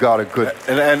on, give God a good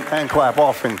hand clap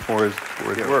offering for his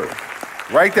word.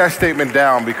 Write that statement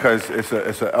down because it's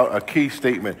a key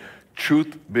statement.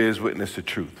 Truth bears witness to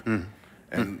truth. Mm.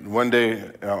 And one day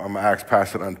I'm going to ask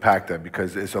Pastor to unpack that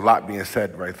because it's a lot being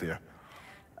said right there.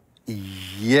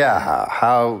 Yeah,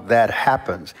 how that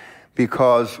happens.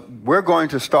 Because we're going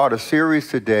to start a series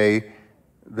today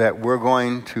that we're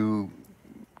going to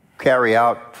carry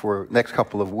out for the next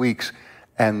couple of weeks.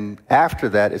 And after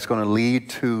that, it's going to lead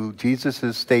to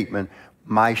Jesus' statement,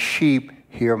 my sheep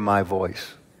hear my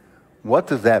voice. What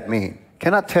does that mean?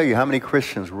 Cannot tell you how many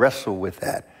Christians wrestle with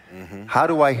that. Mm-hmm. How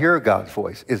do I hear God's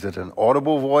voice? Is it an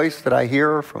audible voice that I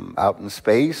hear from out in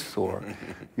space? Or,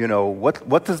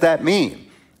 what does that mean?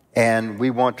 And we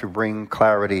want to bring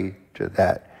clarity to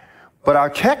that. But our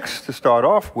text to start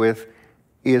off with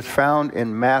is found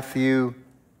in Matthew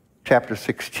chapter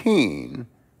 16.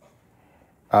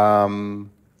 Hold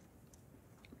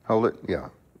it. Yeah.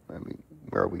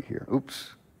 Where are we here?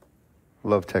 Oops.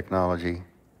 Love technology,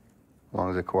 as long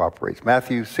as it cooperates.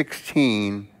 Matthew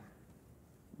 16,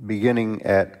 beginning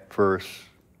at verse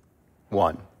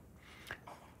 1.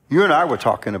 You and I were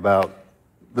talking about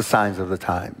the signs of the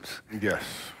times. Yes.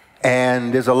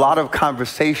 And there's a lot of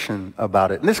conversation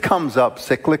about it. And this comes up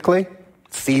cyclically,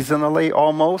 seasonally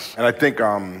almost. And I think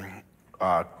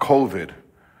COVID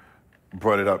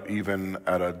brought it up even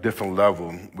at a different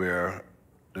level where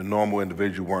the normal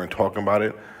individual weren't talking about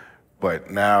it.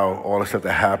 But now all the stuff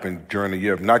that happened during the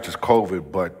year, not just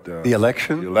COVID, but the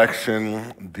election,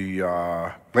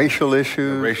 the racial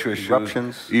issues,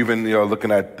 eruptions. Even looking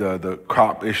at the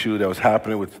crop issue that was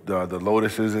happening with the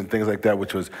lotuses and things like that,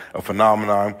 which was a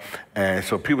phenomenon. And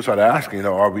so people started asking,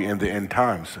 are we in the end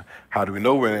times? How do we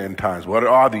know we're in the end times? What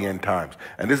are the end times?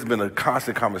 And this has been a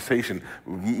constant conversation,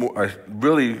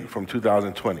 really from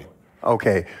 2020.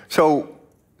 Okay, so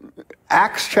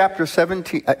Acts chapter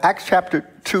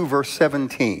 2, verse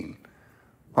 17.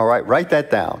 All right, write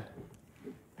that down.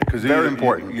 Because very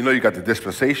important. You got the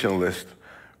dispensationalist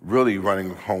really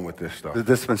running home with this stuff. The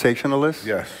dispensationalist?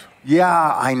 Yes.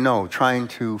 Yeah, I know, trying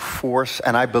to force,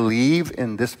 and I believe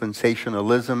in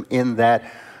dispensationalism in that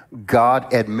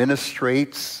God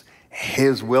administrates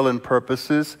his will and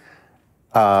purposes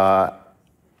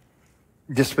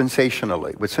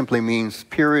dispensationally, which simply means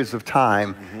periods of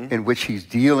time in which he's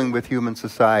dealing with human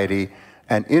society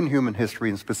and in human history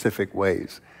in specific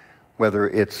ways. Whether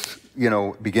it's,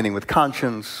 beginning with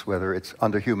conscience, whether it's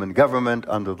under human government,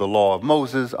 under the law of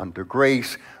Moses, under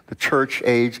grace, the church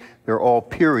age, they're all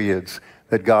periods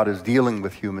that God is dealing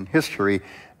with human history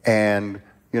and,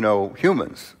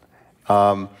 humans.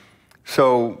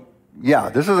 So, yeah,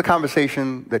 this is a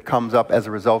conversation that comes up as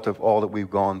a result of all that we've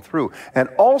gone through. And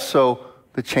also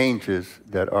the changes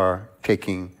that are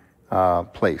taking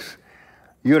place.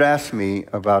 You had asked me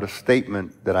about a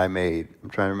statement that I made. I'm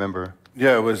trying to remember.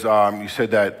 Yeah, it was, you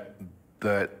said that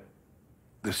the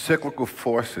cyclical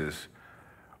forces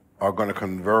are going to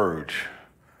converge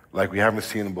like we haven't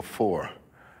seen them before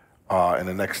in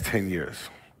the next 10 years,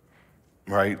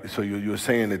 right? So you were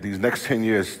saying that these next 10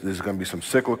 years, there's going to be some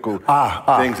cyclical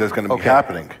things that's going to be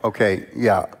happening. Okay,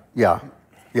 yeah.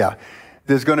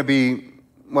 There's going to be,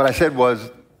 what I said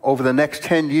was, over the next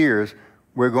 10 years,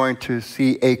 we're going to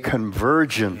see a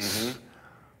convergence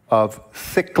of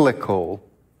cyclical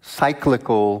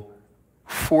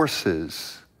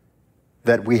forces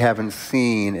that we haven't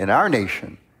seen in our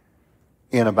nation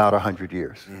in about 100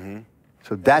 years.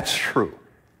 So that's true.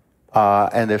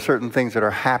 And there's certain things that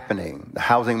are happening. The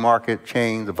housing market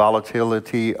change, the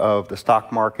volatility of the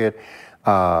stock market,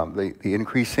 the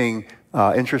increasing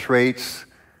interest rates,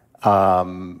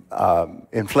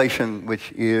 inflation,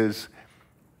 which is,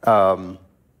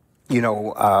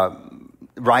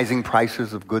 rising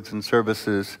prices of goods and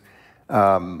services.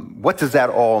 What does that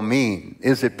all mean?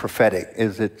 Is it prophetic?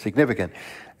 Is it significant?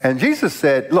 And Jesus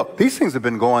said, look, these things have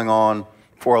been going on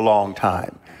for a long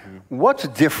time. What's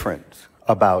different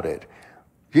about it?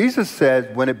 Jesus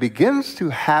said, when it begins to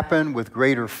happen with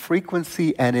greater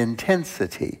frequency and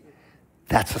intensity,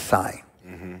 that's a sign.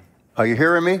 Are you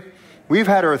hearing me? We've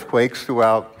had earthquakes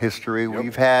throughout history. Yep.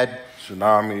 We've had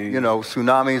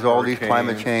tsunamis, all these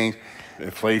climate change.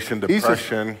 Inflation,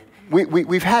 depression.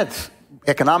 We've had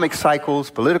economic cycles,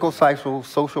 political cycles,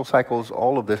 social cycles,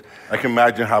 all of this. I can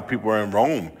imagine how people were in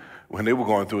Rome when they were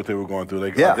going through what they were going through.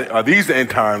 Are these the end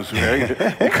times,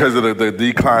 right? Because of the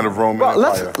decline of Roman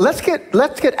Empire? Let's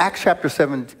get Acts chapter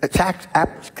 7,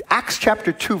 Acts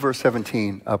chapter 2, verse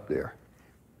 17 up there.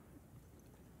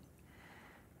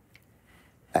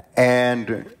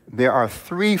 And there are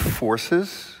three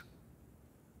forces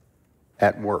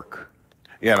at work.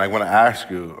 Yeah, and I want to ask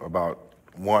you about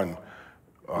one.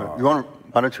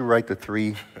 Why don't you write the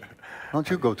three? Why don't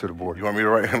you go to the board? You want me to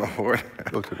write on the board?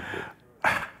 Go to the board.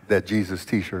 That Jesus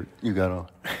t-shirt you got on.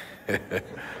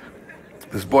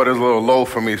 This board is a little low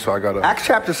for me, so I got to... Acts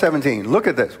chapter 17. Look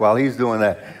at this while he's doing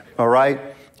that. All right?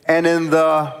 And in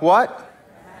the what?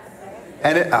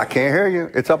 And I can't hear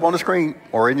you. It's up on the screen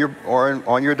or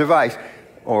on your device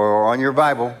or on your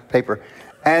Bible paper.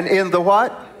 And in the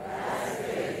what?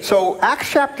 So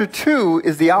Acts chapter 2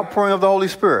 is the outpouring of the Holy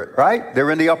Spirit, right? They're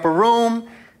in the upper room.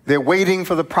 They're waiting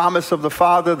for the promise of the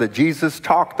Father that Jesus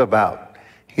talked about.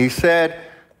 He said,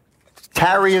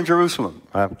 tarry in Jerusalem,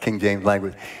 King James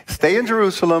language. Stay in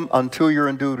Jerusalem until you're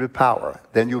endued with power.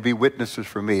 Then you'll be witnesses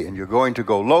for me. And you're going to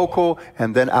go local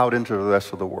and then out into the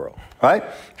rest of the world, right?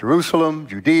 Jerusalem,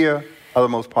 Judea,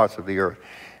 othermost parts of the earth.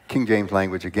 King James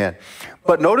language again.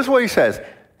 But notice what he says.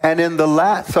 And in the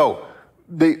last, so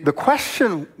the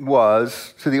question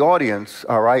was to the audience,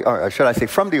 all right, or should I say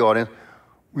from the audience,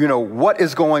 what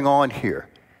is going on here?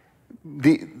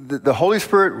 The Holy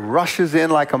Spirit rushes in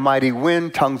like a mighty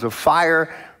wind, tongues of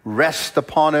fire rest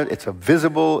upon it. It's a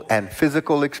visible and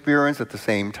physical experience at the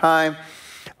same time,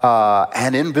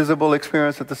 an invisible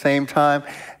experience at the same time.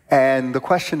 And the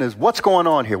question is, what's going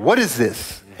on here? What is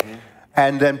this?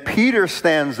 And then Peter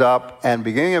stands up, and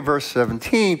beginning of verse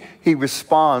 17, he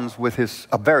responds with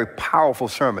a very powerful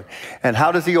sermon. And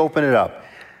how does he open it up?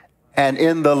 And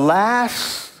in the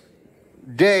last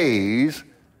days,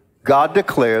 God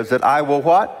declares that I will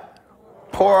what?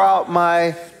 Pour out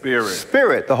my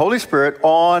spirit, the Holy Spirit,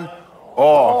 on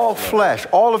all flesh,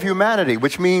 all of humanity,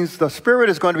 which means the Spirit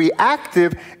is going to be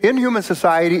active in human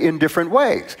society in different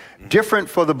ways. Different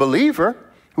for the believer,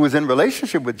 who is in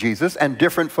relationship with Jesus, and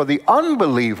different for the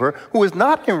unbeliever who is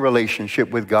not in relationship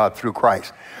with God through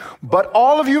Christ. But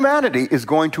all of humanity is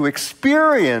going to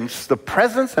experience the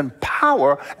presence and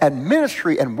power and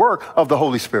ministry and work of the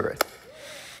Holy Spirit.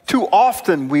 Too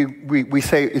often we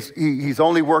say he's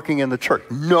only working in the church.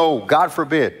 No, God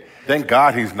forbid. Thank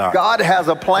God he's not. God has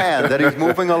a plan that he's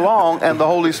moving along, and the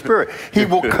Holy Spirit. He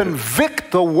will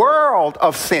convict the world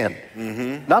of sin.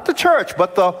 Not the church,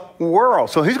 but the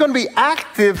world. So he's going to be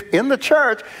active in the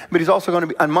church, but he's also going to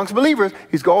be amongst believers.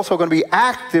 He's also going to be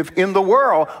active in the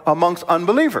world amongst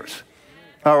unbelievers.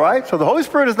 All right? So the Holy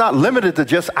Spirit is not limited to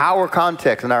just our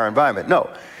context and our environment.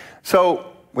 No.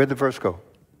 So where'd the verse go?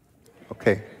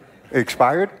 Okay. It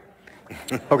expired?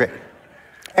 Okay.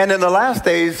 And in the last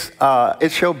days,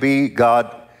 it shall be,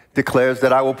 God declares,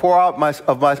 that I will pour out my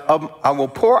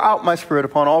spirit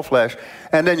upon all flesh,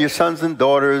 and then your sons and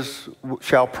daughters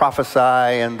shall prophesy,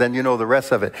 and then you know the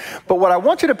rest of it. But what I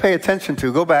want you to pay attention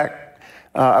to, go back,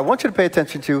 I want you to pay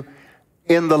attention to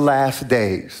in the last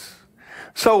days.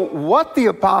 So what the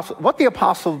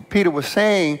apostle Peter was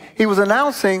saying, he was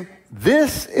announcing,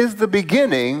 this is the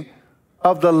beginning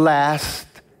of the last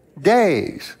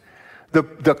days.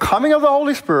 The coming of the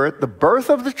Holy Spirit, the birth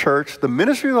of the church, the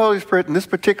ministry of the Holy Spirit in this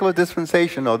particular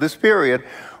dispensation or this period,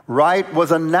 right,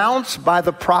 was announced by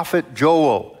the prophet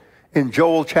Joel in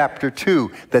Joel chapter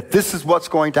 2, that this is what's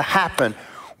going to happen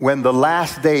when the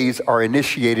last days are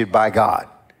initiated by God.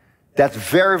 That's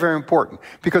very, very important,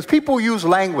 because people use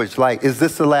language like, is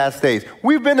this the last days?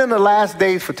 We've been in the last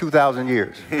days for 2,000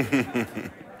 years.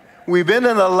 We've been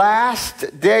in the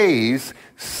last days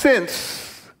since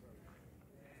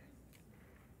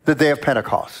the day of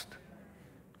Pentecost,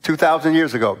 2,000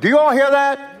 years ago. Do you all hear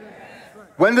that?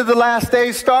 When did the last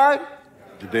days start?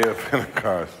 The day of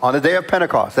Pentecost. On the day of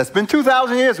Pentecost. That's been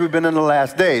 2,000 years we've been in the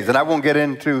last days. And I won't get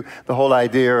into the whole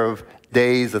idea of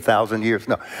days, 1,000 years.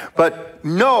 No. But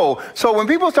no. So when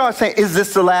people start saying, is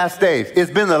this the last days?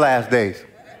 It's been the last days.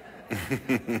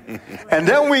 And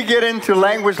then we get into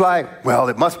language like, well,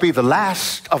 it must be the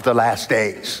last of the last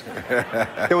days.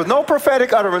 There was no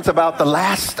prophetic utterance about the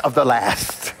last of the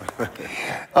last.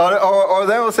 Or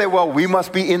they will say, well, we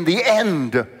must be in the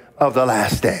end of the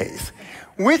last days,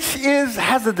 which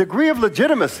has a degree of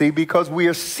legitimacy because we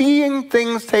are seeing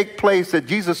things take place that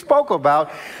Jesus spoke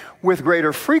about with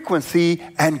greater frequency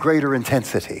and greater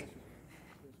intensity.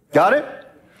 Got it?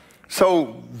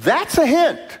 So that's a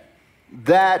hint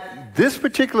that this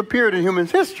particular period in human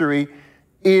history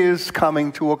is coming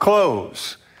to a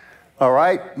close. All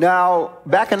right? Now,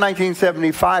 back in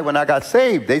 1975, when I got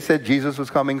saved, they said Jesus was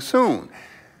coming soon.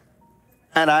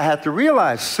 And I had to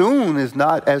realize soon is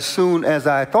not as soon as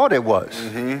I thought it was.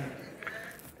 And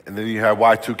then you have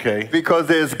Y2K. Because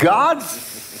there's God's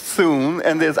soon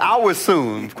and there's our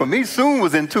soon. For me, soon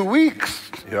was in 2 weeks.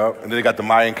 Yep. And then they got the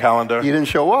Mayan calendar. You didn't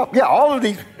show up. Yeah, all of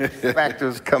these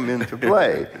factors come into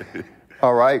play.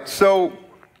 All right, so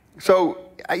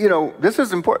you know, this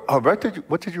is important. Oh,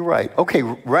 what did you write? Okay,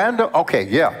 random. Okay,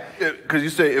 yeah. Because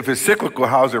you say if it's cyclical,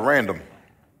 how is it random?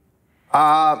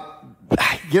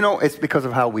 You know, it's because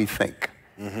of how we think.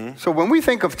 So when we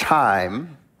think of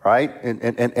time, right,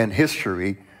 and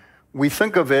history, we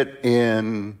think of it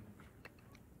in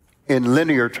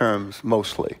linear terms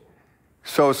mostly.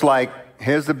 So it's like,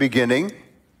 here's the beginning,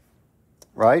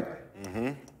 right?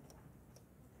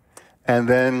 And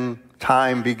then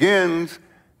time begins,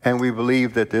 and we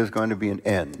believe that there's going to be an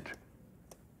end.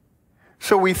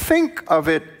 So we think of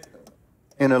it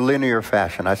in a linear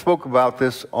fashion. I spoke about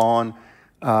this on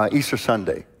Easter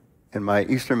Sunday in my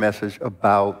Easter message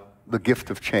about the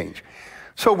gift of change.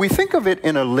 So we think of it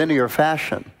in a linear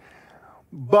fashion.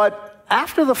 But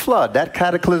after the flood, that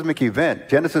cataclysmic event,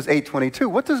 Genesis 8:22,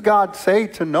 what does God say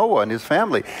to Noah and his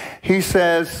family? He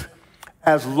says,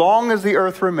 as long as the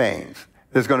earth remains,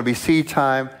 there's going to be seed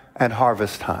time and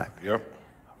harvest time. Yep.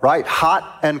 Right?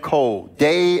 Hot and cold,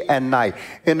 day and night.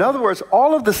 In other words,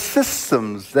 all of the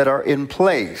systems that are in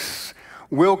place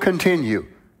will continue,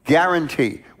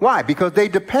 guaranteed. Why? Because they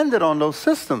depended on those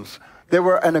systems. They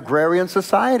were an agrarian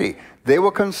society. They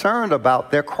were concerned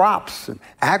about their crops and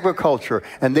agriculture,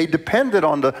 and they depended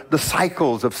on the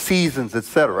cycles of seasons,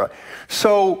 etc.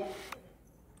 So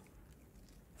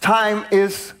time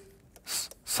is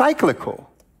cyclical.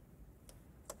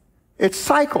 It's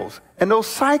cycles, and those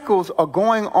cycles are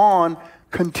going on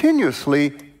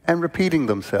continuously and repeating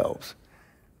themselves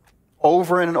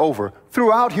over and over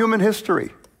throughout human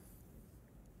history.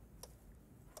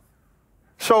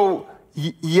 So,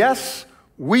 yes,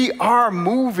 we are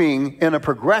moving in a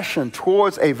progression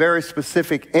towards a very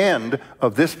specific end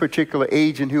of this particular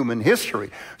age in human history.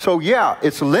 So, yeah,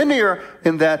 it's linear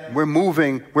in that we're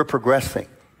moving, we're progressing.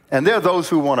 And there are those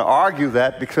who want to argue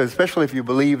that, because especially if you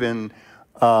believe in,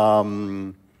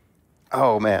 oh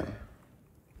man.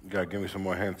 You got to give me some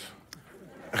more hints.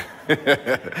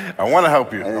 I want to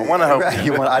help you. I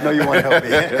know you want to help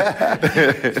me.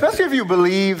 Especially if you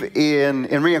believe in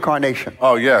reincarnation.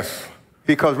 Oh, yes.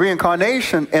 Because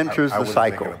reincarnation enters the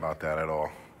cycle. I wasn't thinking about that at all.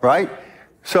 Right?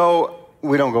 So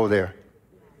we don't go there,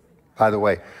 by the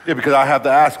way. Yeah, because I have to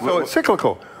ask. So it's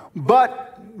cyclical.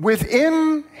 But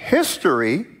within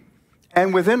history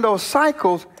and within those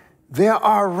cycles, there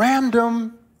are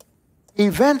random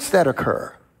events that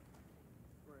occur.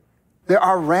 There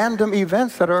are random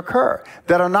events that occur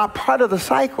that are not part of the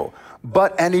cycle,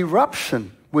 but an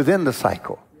eruption within the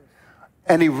cycle,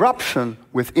 an eruption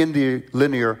within the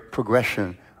linear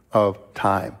progression of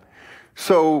time.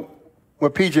 So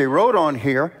what PJ wrote on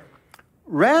here,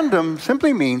 random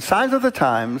simply means, signs of the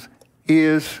times,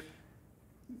 is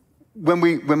when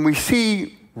we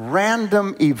see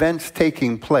random events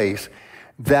taking place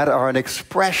that are an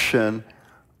expression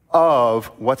of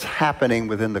what's happening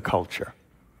within the culture.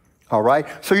 All right?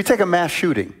 So you take a mass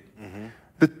shooting.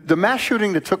 The mass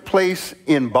shooting that took place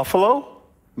in Buffalo,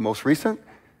 most recent,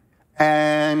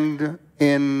 and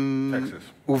in Texas.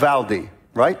 Uvalde,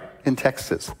 right? In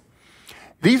Texas.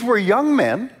 These were young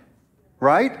men,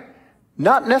 right?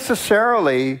 Not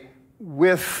necessarily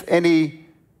with any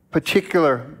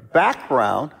particular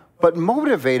background, but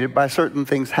motivated by certain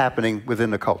things happening within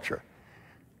the culture.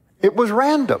 It was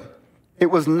random.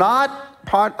 It was not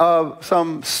part of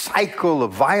some cycle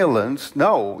of violence.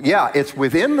 No, yeah, it's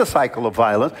within the cycle of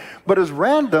violence, but it's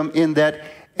random in that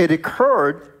it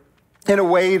occurred in a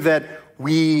way that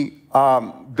we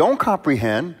don't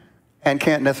comprehend and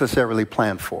can't necessarily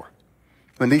plan for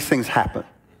when these things happen.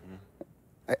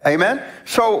 Amen?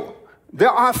 So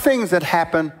there are things that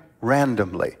happen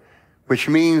randomly, which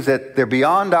means that they're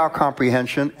beyond our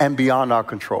comprehension and beyond our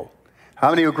control. How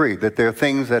many agree that there are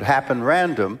things that happen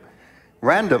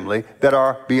randomly that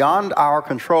are beyond our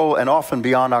control and often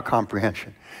beyond our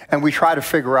comprehension? And we try to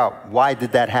figure out, why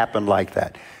did that happen like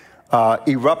that?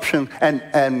 Eruption,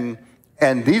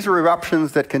 and these are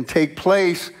eruptions that can take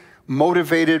place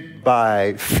motivated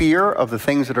by fear of the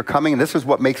things that are coming. And this is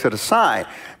what makes it a sign,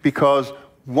 because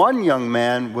one young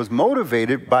man was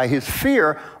motivated by his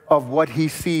fear of what he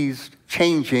sees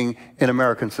changing in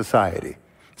American society,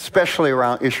 especially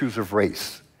around issues of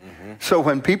race. So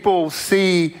when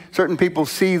certain people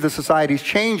see the society's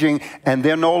changing and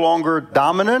they're no longer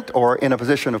dominant or in a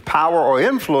position of power or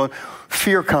influence,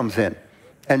 fear comes in.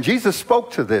 And Jesus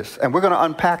spoke to this, and we're going to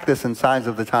unpack this in Signs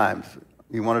of the Times.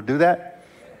 You want to do that?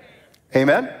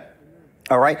 Amen?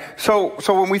 All right. So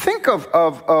when we think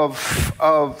of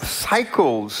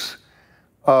cycles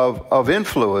of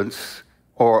influence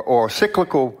or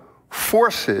cyclical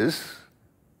forces,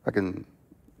 if I can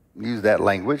use that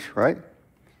language, right?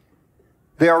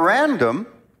 They are random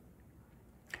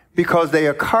because they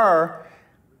occur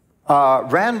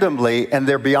randomly, and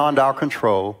they're beyond our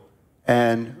control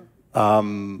and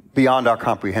beyond our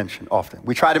comprehension often.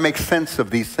 We try to make sense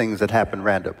of these things that happen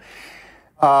random.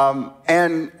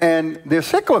 And they're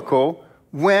cyclical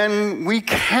when we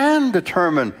can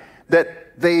determine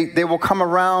that they will come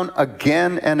around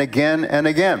again and again and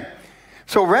again.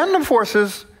 So random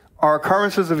forces are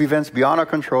occurrences of events beyond our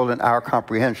control and our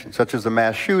comprehension, such as a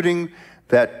mass shooting,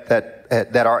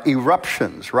 that are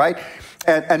eruptions, right?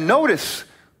 And notice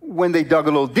when they dug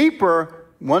a little deeper,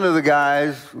 one of the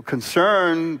guys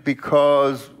concerned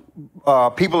because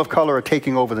people of color are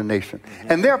taking over the nation.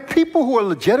 And there are people who are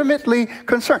legitimately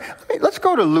concerned. Let's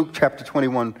go to Luke chapter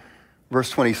 21, verse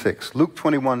 26. Luke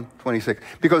 21, 26.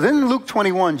 Because in Luke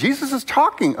 21, Jesus is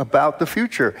talking about the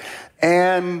future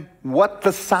and what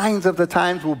the signs of the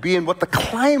times will be and what the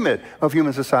climate of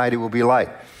human society will be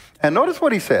like. And notice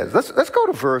what he says. Let's go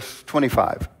to verse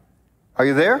 25. Are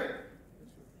you there?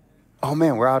 Oh,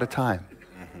 man, we're out of time.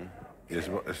 It's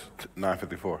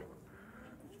 9:54.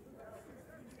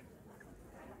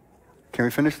 Can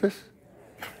we finish this?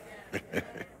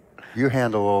 You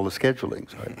handle all the scheduling,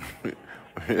 so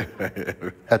I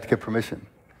have to get permission.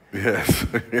 Yes.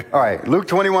 All right, Luke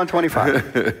 21,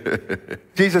 25.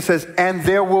 Jesus says, and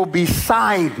there will be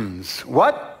signs.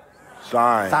 What?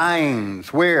 Signs.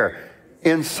 Signs. Where?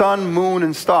 In sun, moon,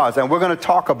 and stars. And we're going to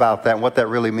talk about that and what that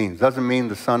really means. Doesn't mean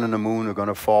the sun and the moon are going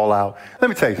to fall out. Let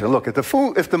me tell you something. Look,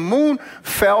 if the moon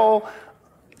fell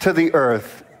to the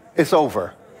earth, it's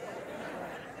over.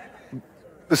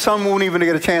 The sun won't even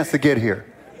get a chance to get here.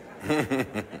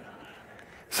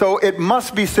 So it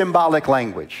must be symbolic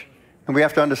language. And we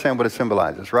have to understand what it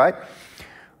symbolizes, right?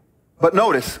 But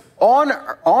notice, on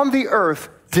the earth,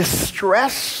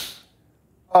 distress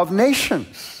of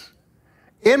nations.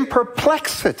 in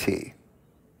perplexity.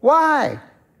 Why?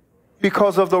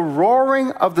 Because of the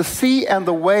roaring of the sea and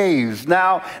the waves.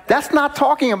 Now, that's not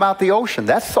talking about the ocean.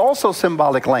 That's also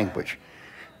symbolic language.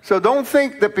 So don't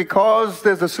think that because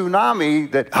there's a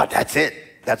tsunami that, that's it.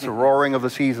 That's the roaring of the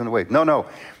seas and the waves. No, no.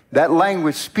 That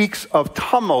language speaks of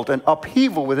tumult and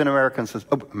upheaval within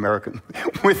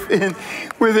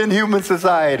within human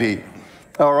society.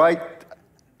 All right?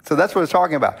 So that's what it's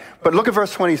talking about. But look at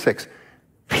verse 26.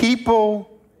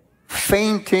 People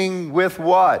fainting with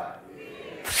what?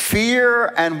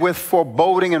 Fear and with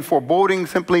foreboding. And foreboding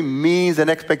simply means an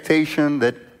expectation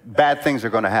that bad things are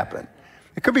going to happen.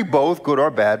 It could be both, good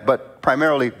or bad, but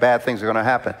primarily bad things are going to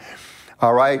happen.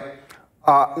 All right?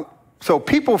 So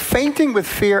people fainting with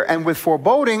fear and with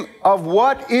foreboding of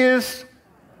what is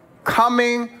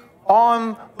coming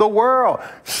on the world.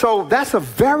 So that's a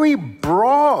very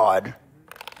broad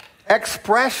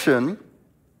expression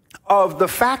of the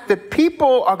fact that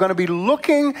people are going to be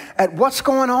looking at what's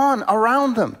going on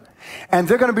around them. And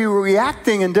they're going to be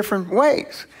reacting in different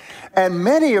ways. And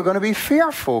many are going to be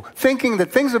fearful, thinking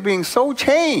that things are being so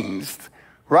changed,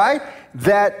 right,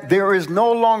 that there is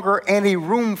no longer any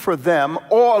room for them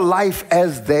or life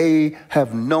as they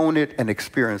have known it and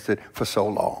experienced it for so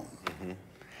long. Mm-hmm.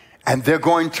 And they're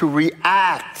going to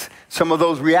react. Some of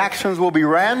those reactions will be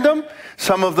random.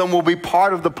 Some of them will be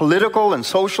part of the political and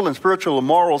social and spiritual and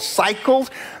moral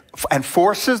cycles and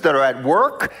forces that are at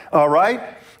work, all right?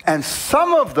 And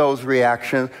some of those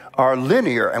reactions are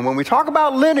linear. And when we talk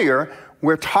about linear,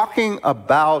 we're talking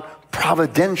about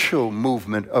providential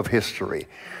movement of history.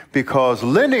 Because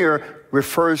linear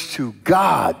refers to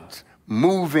God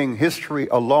moving history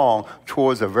along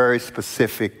towards a very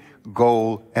specific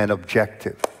goal and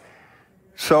objective.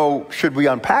 So, should we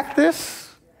unpack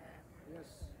this?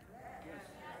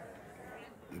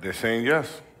 They're saying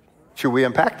yes. Should we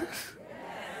unpack this?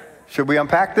 Should we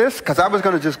unpack this? Because I was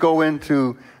going to just go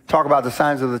into talk about the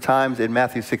signs of the times in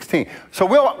Matthew 16. So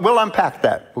we'll unpack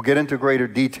that. We'll get into greater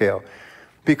detail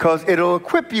because it'll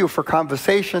equip you for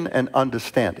conversation and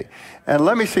understanding. And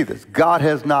let me see this. God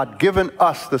has not given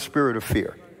us the spirit of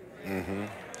fear. Mm-hmm.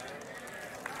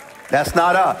 That's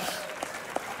not us.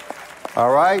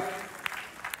 All right?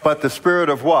 But the spirit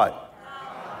of what?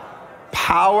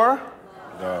 Power,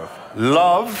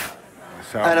 love,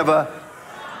 and of a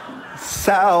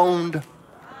sound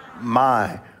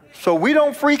mind. So we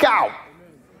don't freak out.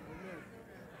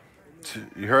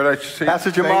 You heard that?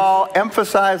 Pastor Jamaal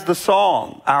emphasized the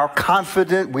song.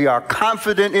 We are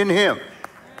confident in him.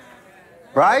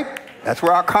 Right? That's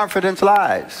where our confidence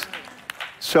lies.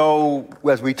 So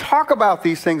as we talk about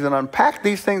these things and unpack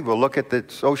these things, we'll look at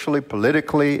it socially,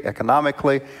 politically,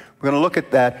 economically. We're going to look at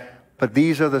that. But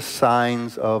these are the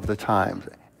signs of the times.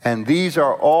 And these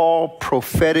are all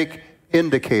prophetic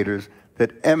indicators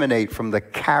that emanate from the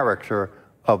character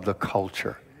of the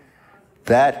culture.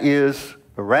 That is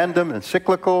the random and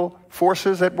cyclical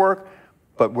forces at work,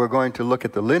 but we're going to look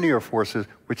at the linear forces,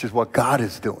 which is what God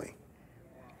is doing.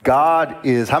 How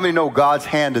many know God's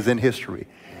hand is in history?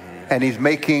 And he's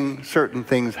making certain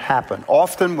things happen.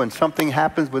 Often when something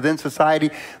happens within society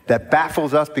that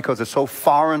baffles us because it's so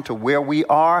foreign to where we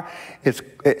are, it's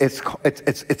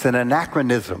an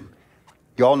anachronism.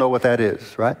 You all know what that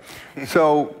is, right?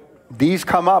 So these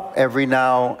come up every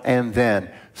now and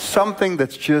then. Something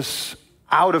that's just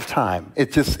out of time.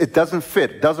 It doesn't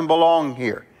fit. It doesn't belong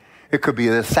here. It could be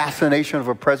the assassination of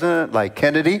a president like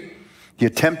Kennedy, the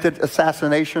attempted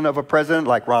assassination of a president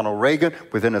like Ronald Reagan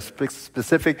within a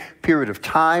specific period of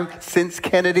time since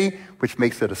Kennedy, which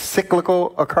makes it a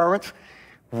cyclical occurrence.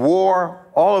 War,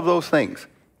 all of those things.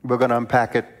 We're going to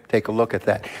unpack it, take a look at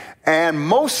that. And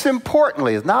most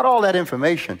importantly, it's not all that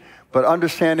information, but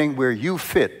understanding where you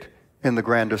fit in the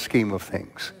grander scheme of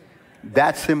things.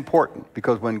 That's important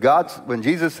because when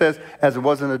Jesus says, as it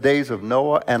was in the days of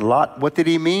Noah and Lot, what did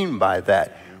he mean by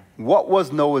that? What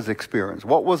was Noah's experience?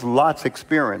 What was Lot's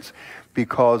experience?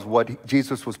 Because what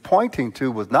Jesus was pointing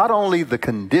to was not only the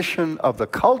condition of the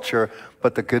culture,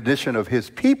 but the condition of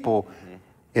his people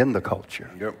in the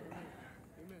culture. Yep.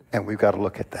 And we've got to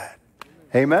look at that.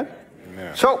 Amen?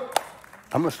 Amen. So,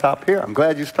 I'm going to stop here. I'm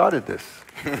glad you started this.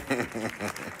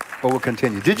 But we'll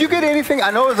continue. Did you get anything?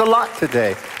 I know there's a lot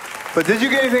today. But did you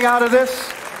get anything out of this?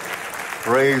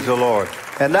 Praise the Lord.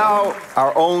 And now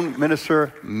our own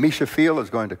minister, Misha Field, is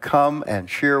going to come and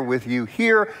share with you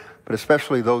here, but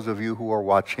especially those of you who are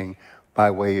watching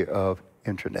by way of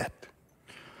internet.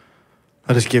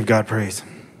 Let us give God praise.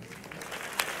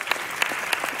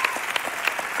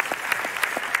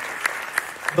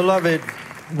 Beloved,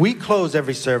 we close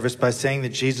every service by saying that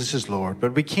Jesus is Lord,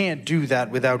 but we can't do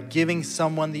that without giving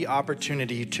someone the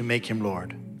opportunity to make him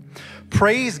Lord.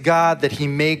 Praise God that he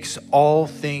makes all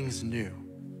things new.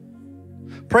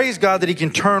 Praise God that he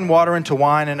can turn water into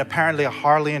wine and apparently a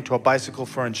Harley into a bicycle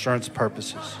for insurance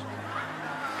purposes.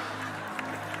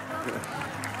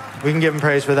 We can give him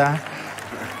praise for that.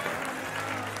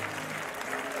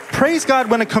 Praise God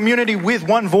when a community with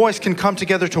one voice can come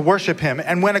together to worship him,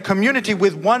 and when a community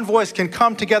with one voice can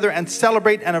come together and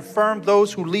celebrate and affirm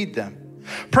those who lead them.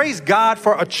 Praise God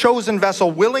for a chosen vessel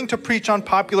willing to preach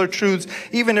unpopular truths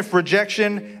even if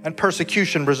rejection and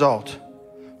persecution result.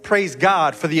 Praise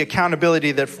God for the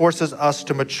accountability that forces us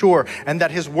to mature and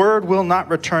that his word will not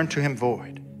return to him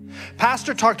void.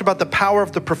 Pastor talked about the power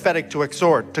of the prophetic to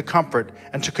exhort, to comfort,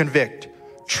 and to convict.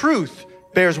 Truth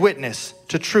bears witness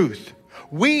to truth.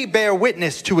 We bear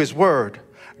witness to his word.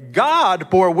 God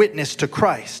bore witness to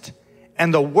Christ,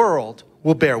 and the world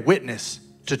will bear witness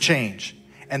to change.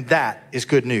 And that is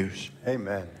good news.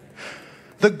 Amen.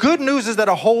 The good news is that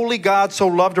a holy God so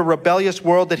loved a rebellious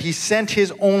world that he sent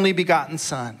his only begotten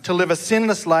Son to live a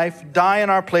sinless life, die in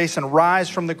our place, and rise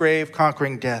from the grave,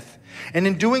 conquering death. And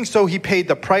in doing so, he paid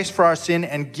the price for our sin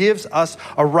and gives us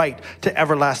a right to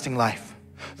everlasting life.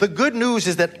 The good news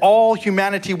is that all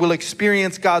humanity will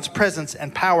experience God's presence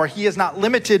and power. He is not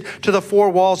limited to the four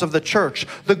walls of the church.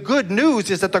 The good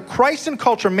news is that the Christ and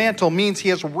culture mantle means he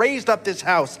has raised up this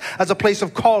house as a place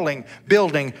of calling,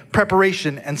 building,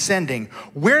 preparation, and sending.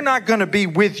 We're not going to be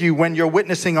with you when you're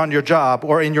witnessing on your job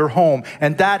or in your home,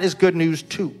 and that is good news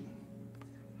too.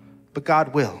 But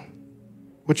God will,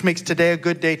 which makes today a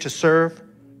good day to serve,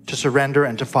 to surrender,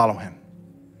 and to follow him.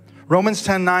 Romans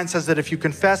 10:9 says that if you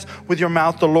confess with your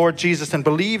mouth the Lord Jesus and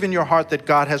believe in your heart that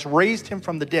God has raised him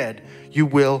from the dead, you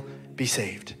will be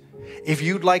saved. If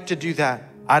you'd like to do that,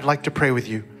 I'd like to pray with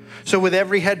you. So with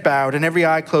every head bowed and every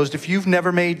eye closed, if you've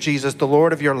never made Jesus the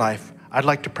Lord of your life, I'd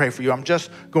like to pray for you. I'm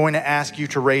just going to ask you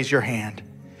to raise your hand.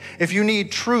 If you need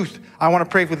truth, I want to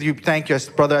pray with you. Thank you,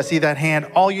 brother. I see that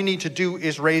hand. All you need to do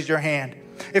is raise your hand.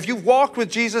 If you've walked with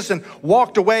Jesus and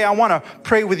walked away, I want to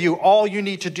pray with you. All you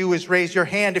need to do is raise your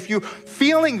hand. If you're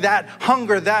feeling that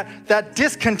hunger, that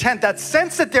discontent, that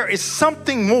sense that there is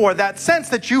something more, that sense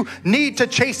that you need to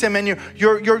chase him and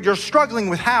you're struggling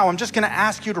with how, I'm just going to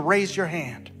ask you to raise your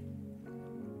hand.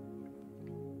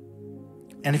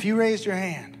 And if you raised your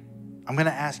hand, I'm going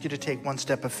to ask you to take one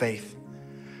step of faith.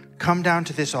 Come down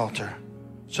to this altar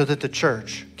so that the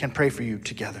church can pray for you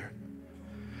together.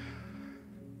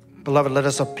 Beloved, let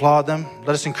us applaud them. Let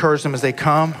us encourage them as they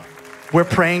come. We're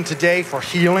praying today for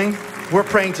healing. We're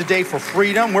praying today for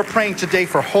freedom. We're praying today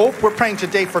for hope. We're praying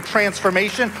today for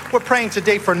transformation. We're praying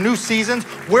today for new seasons.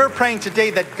 We're praying today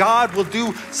that God will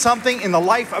do something in the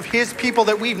life of his people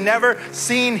that we've never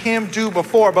seen him do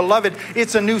before. Beloved,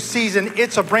 it's a new season.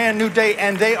 It's a brand new day,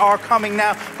 and they are coming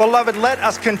now. Beloved, let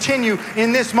us continue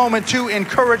in this moment to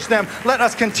encourage them. Let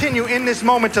us continue in this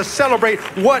moment to celebrate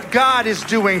what God is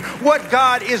doing, what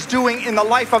God is doing in the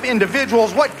life of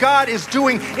individuals, what God is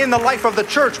doing in the life of the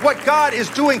church, what God is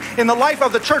doing in the life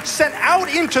of the church sent out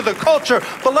into the culture.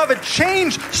 Beloved,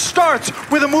 change starts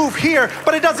with a move here,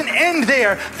 but it doesn't end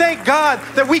there. Thank God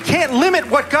that we can't limit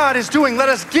what God is doing. Let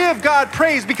us give God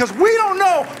praise because we don't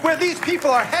know where these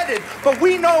people are headed, but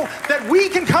we know that we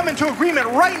can come into agreement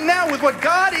right now with what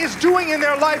God is doing in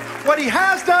their life, what he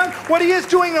has done, what he is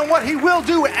doing, and what he will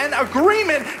do. And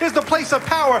agreement is the place of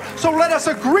power. So let us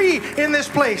agree in this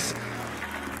place.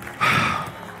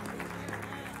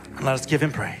 And let us give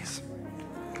him praise.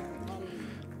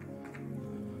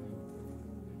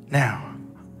 Now,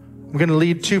 we're going to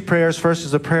lead two prayers. First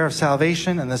is a prayer of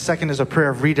salvation, and the second is a prayer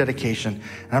of rededication.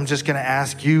 And I'm just going to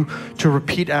ask you to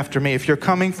repeat after me. If you're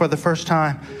coming for the first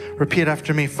time, repeat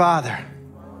after me. Father,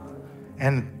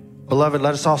 and beloved,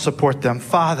 let us all support them.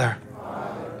 Father,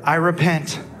 I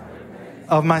repent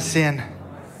of my sin.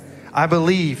 I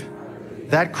believe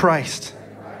that Christ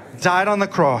died on the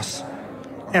cross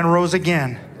and rose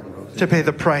again to pay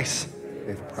the price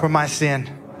for my sin.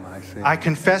 I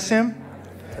confess him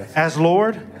as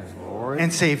Lord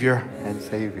and Savior.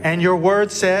 And your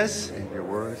word says,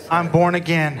 I'm born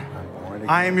again.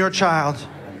 I am your child.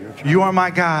 You are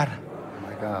my God.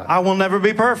 I will never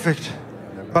be perfect,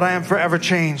 but I am forever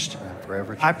changed.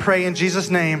 I pray in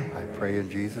Jesus' name.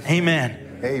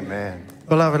 Amen. Amen.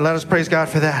 Beloved, let us praise God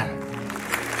for that.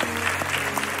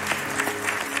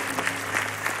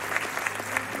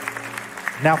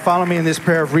 Now follow me in this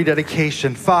prayer of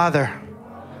rededication. Father,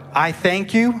 I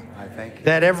thank you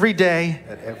that every day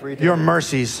your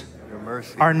mercies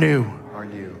are new.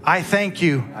 I thank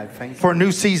you for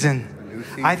new season.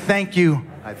 I thank you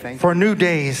for new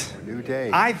days.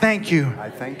 I thank you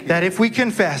that if we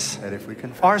confess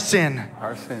our sin,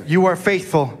 you are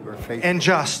faithful and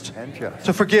just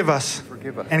to forgive us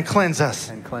Forgive us. And cleanse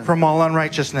us And cleanse from us. all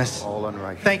unrighteousness. All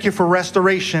unrighteous. Thank you for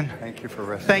restoration. Thank you for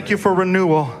restoration. Thank you for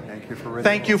renewal. Thank you for renewal.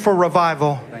 Thank you for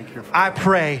revival. Thank you for I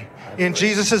pray in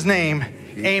Jesus' name,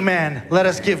 amen. Let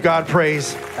us give God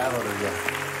praise. Hallelujah.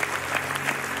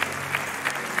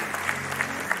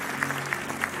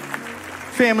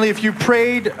 Family, if you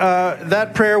prayed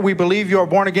that prayer, we believe you are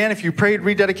born again. If you prayed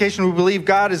rededication, we believe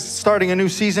God is starting a new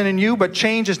season in you. But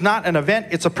change is not an event,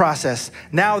 it's a process.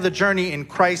 Now the journey in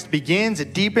Christ begins,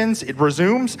 it deepens, it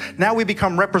resumes. Now we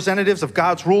become representatives of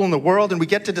God's rule in the world, and we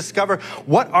get to discover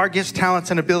what our gifts, talents,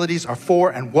 and abilities are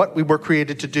for and what we were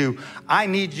created to do. I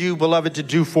need you, beloved, to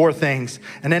do 4 things.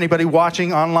 And anybody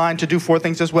watching online to do 4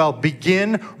 things as well.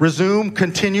 Begin, resume,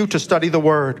 continue to study the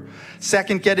Word.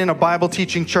 2nd, get in a Bible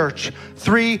teaching church.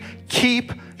 3,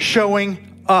 keep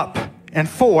showing up. And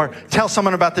 4, tell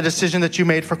someone about the decision that you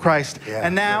made for Christ. Yeah,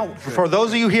 and now, for those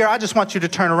of you here, I just want you to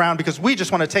turn around because we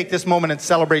just want to take this moment and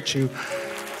celebrate you.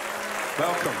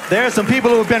 Welcome. There are some people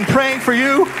who have been praying for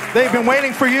you. They've been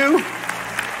waiting for you.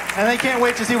 And they can't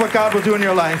wait to see what God will do in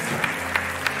your life.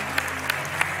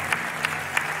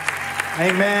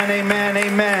 Amen, amen,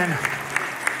 amen.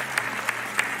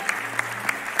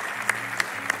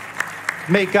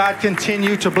 May God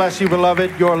continue to bless you,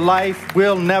 beloved. Your life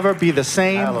will never be the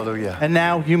same. Hallelujah. And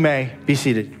now you may be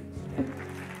seated.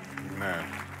 Amen.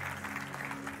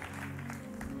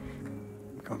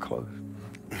 Come close.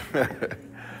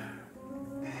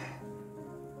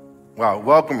 Wow,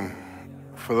 welcome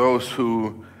for those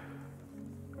who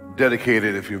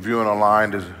dedicated. If you're viewing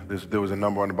online, there was a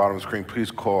number on the bottom of the screen.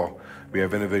 Please call. We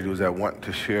have individuals that want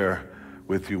to share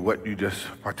with you what you just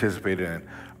participated in.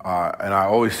 And I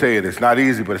always say it's not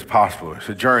easy, but it's possible. It's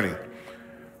a journey.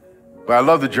 But I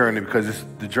love the journey because it's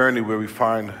the journey where we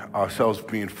find ourselves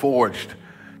being forged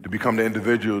to become the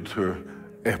individual to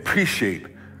appreciate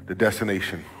the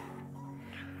destination.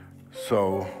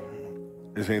 So,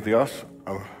 is there anything else?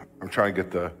 I'm trying to get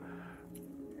the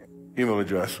email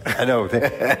address. I know.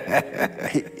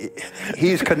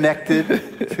 He's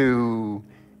connected to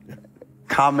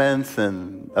comments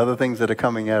and other things that are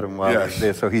coming at him while he's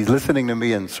there. So he's listening to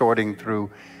me and sorting through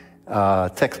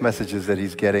text messages that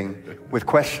he's getting with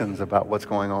questions about what's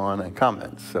going on and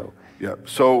comments. So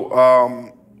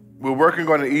we're working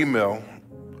on an email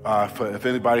for if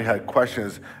anybody had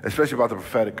questions, especially about the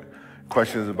prophetic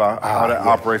questions about how that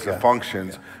operates and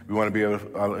functions. We want to be able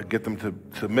to get them to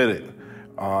submit it.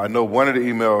 I know one of the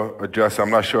email addresses, I'm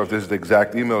not sure if this is the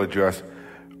exact email address,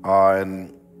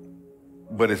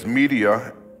 but it's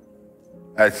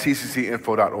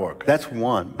media@CCCINFO.org. that's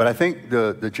one. But I think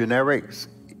the generic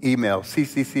email,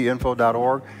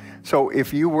 CCCINFO.org. So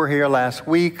if you were here last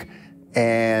week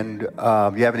and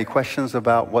you have any questions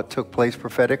about what took place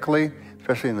prophetically,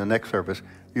 especially in the next service,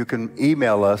 you can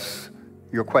email us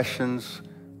your questions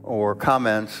or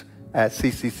comments at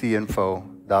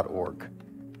CCCINFO.org.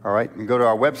 All right, and go to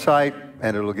our website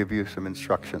and it'll give you some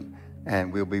instruction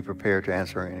and we'll be prepared to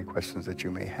answer any questions that you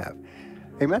may have.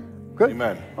 Amen? Good?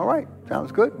 Amen. All right,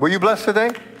 sounds good. Were you blessed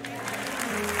today?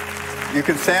 You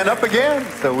can stand up again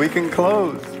so we can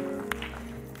close.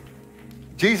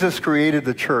 Jesus created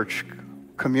the church,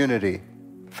 community,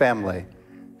 family,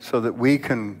 so that we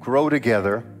can grow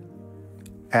together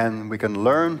and we can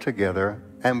learn together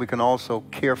and we can also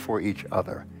care for each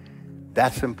other.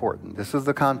 That's important. This is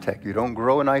the context. You don't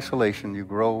grow in isolation, you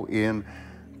grow in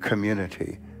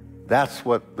community. That's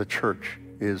what the church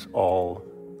is all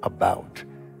about.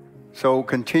 So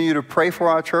continue to pray for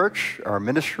our church, our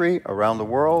ministry around the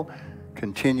world.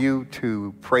 Continue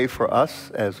to pray for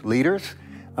us as leaders.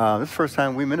 This is the first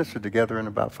time we ministered together in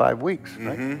about 5 weeks,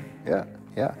 right? Mm-hmm.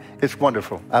 Yeah. It's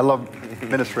wonderful. I love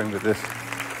ministering with this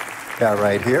guy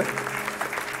right here.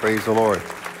 Praise the Lord.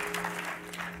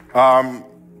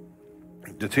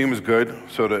 The team is good.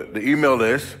 So the email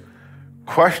is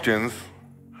questions,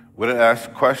 with an S,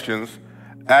 questions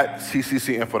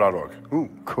 @CCCINFO.org. Ooh,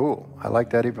 cool. I like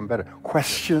that even better.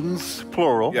 Questions,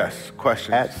 plural. Yes,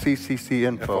 questions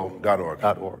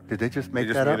 @CCCINFO.org. Did they just make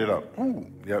that up? They just made it up. Ooh.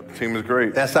 Yep, the team is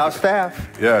great. That's our staff.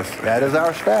 Yes. That is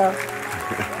our staff.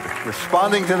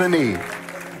 Responding to the need.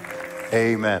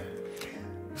 Amen.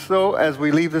 So as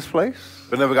we leave this place,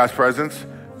 but never God's presence,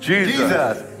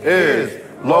 Jesus is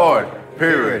Lord,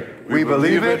 period. We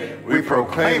believe it, we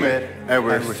proclaim it, and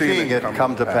we're seeing it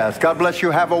come to pass. God bless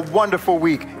you. Have a wonderful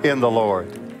week in the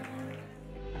Lord.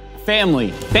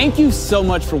 Family, thank you so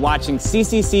much for watching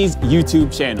CCC's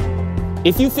YouTube channel.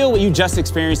 If you feel what you just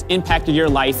experienced impacted your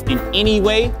life in any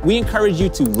way, we encourage you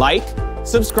to like,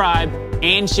 subscribe,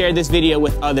 and share this video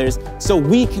with others so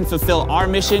we can fulfill our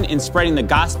mission in spreading the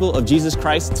gospel of Jesus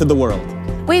Christ to the world.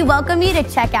 We welcome you to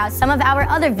check out some of our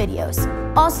other videos.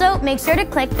 Also, make sure to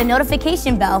click the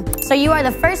notification bell so you are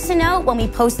the first to know when we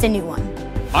post a new one.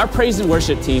 Our praise and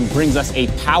worship team brings us a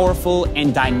powerful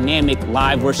and dynamic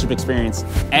live worship experience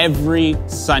every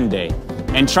Sunday.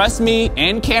 And trust me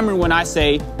and Cameron when I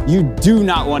say you do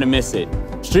not want to miss it.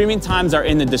 Streaming times are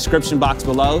in the description box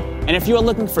below. And if you are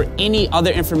looking for any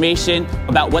other information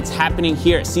about what's happening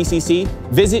here at CCC,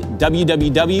 visit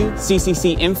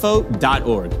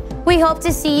www.cccinfo.org. We hope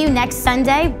to see you next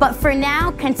Sunday, but for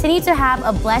now, continue to have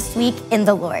a blessed week in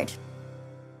the Lord.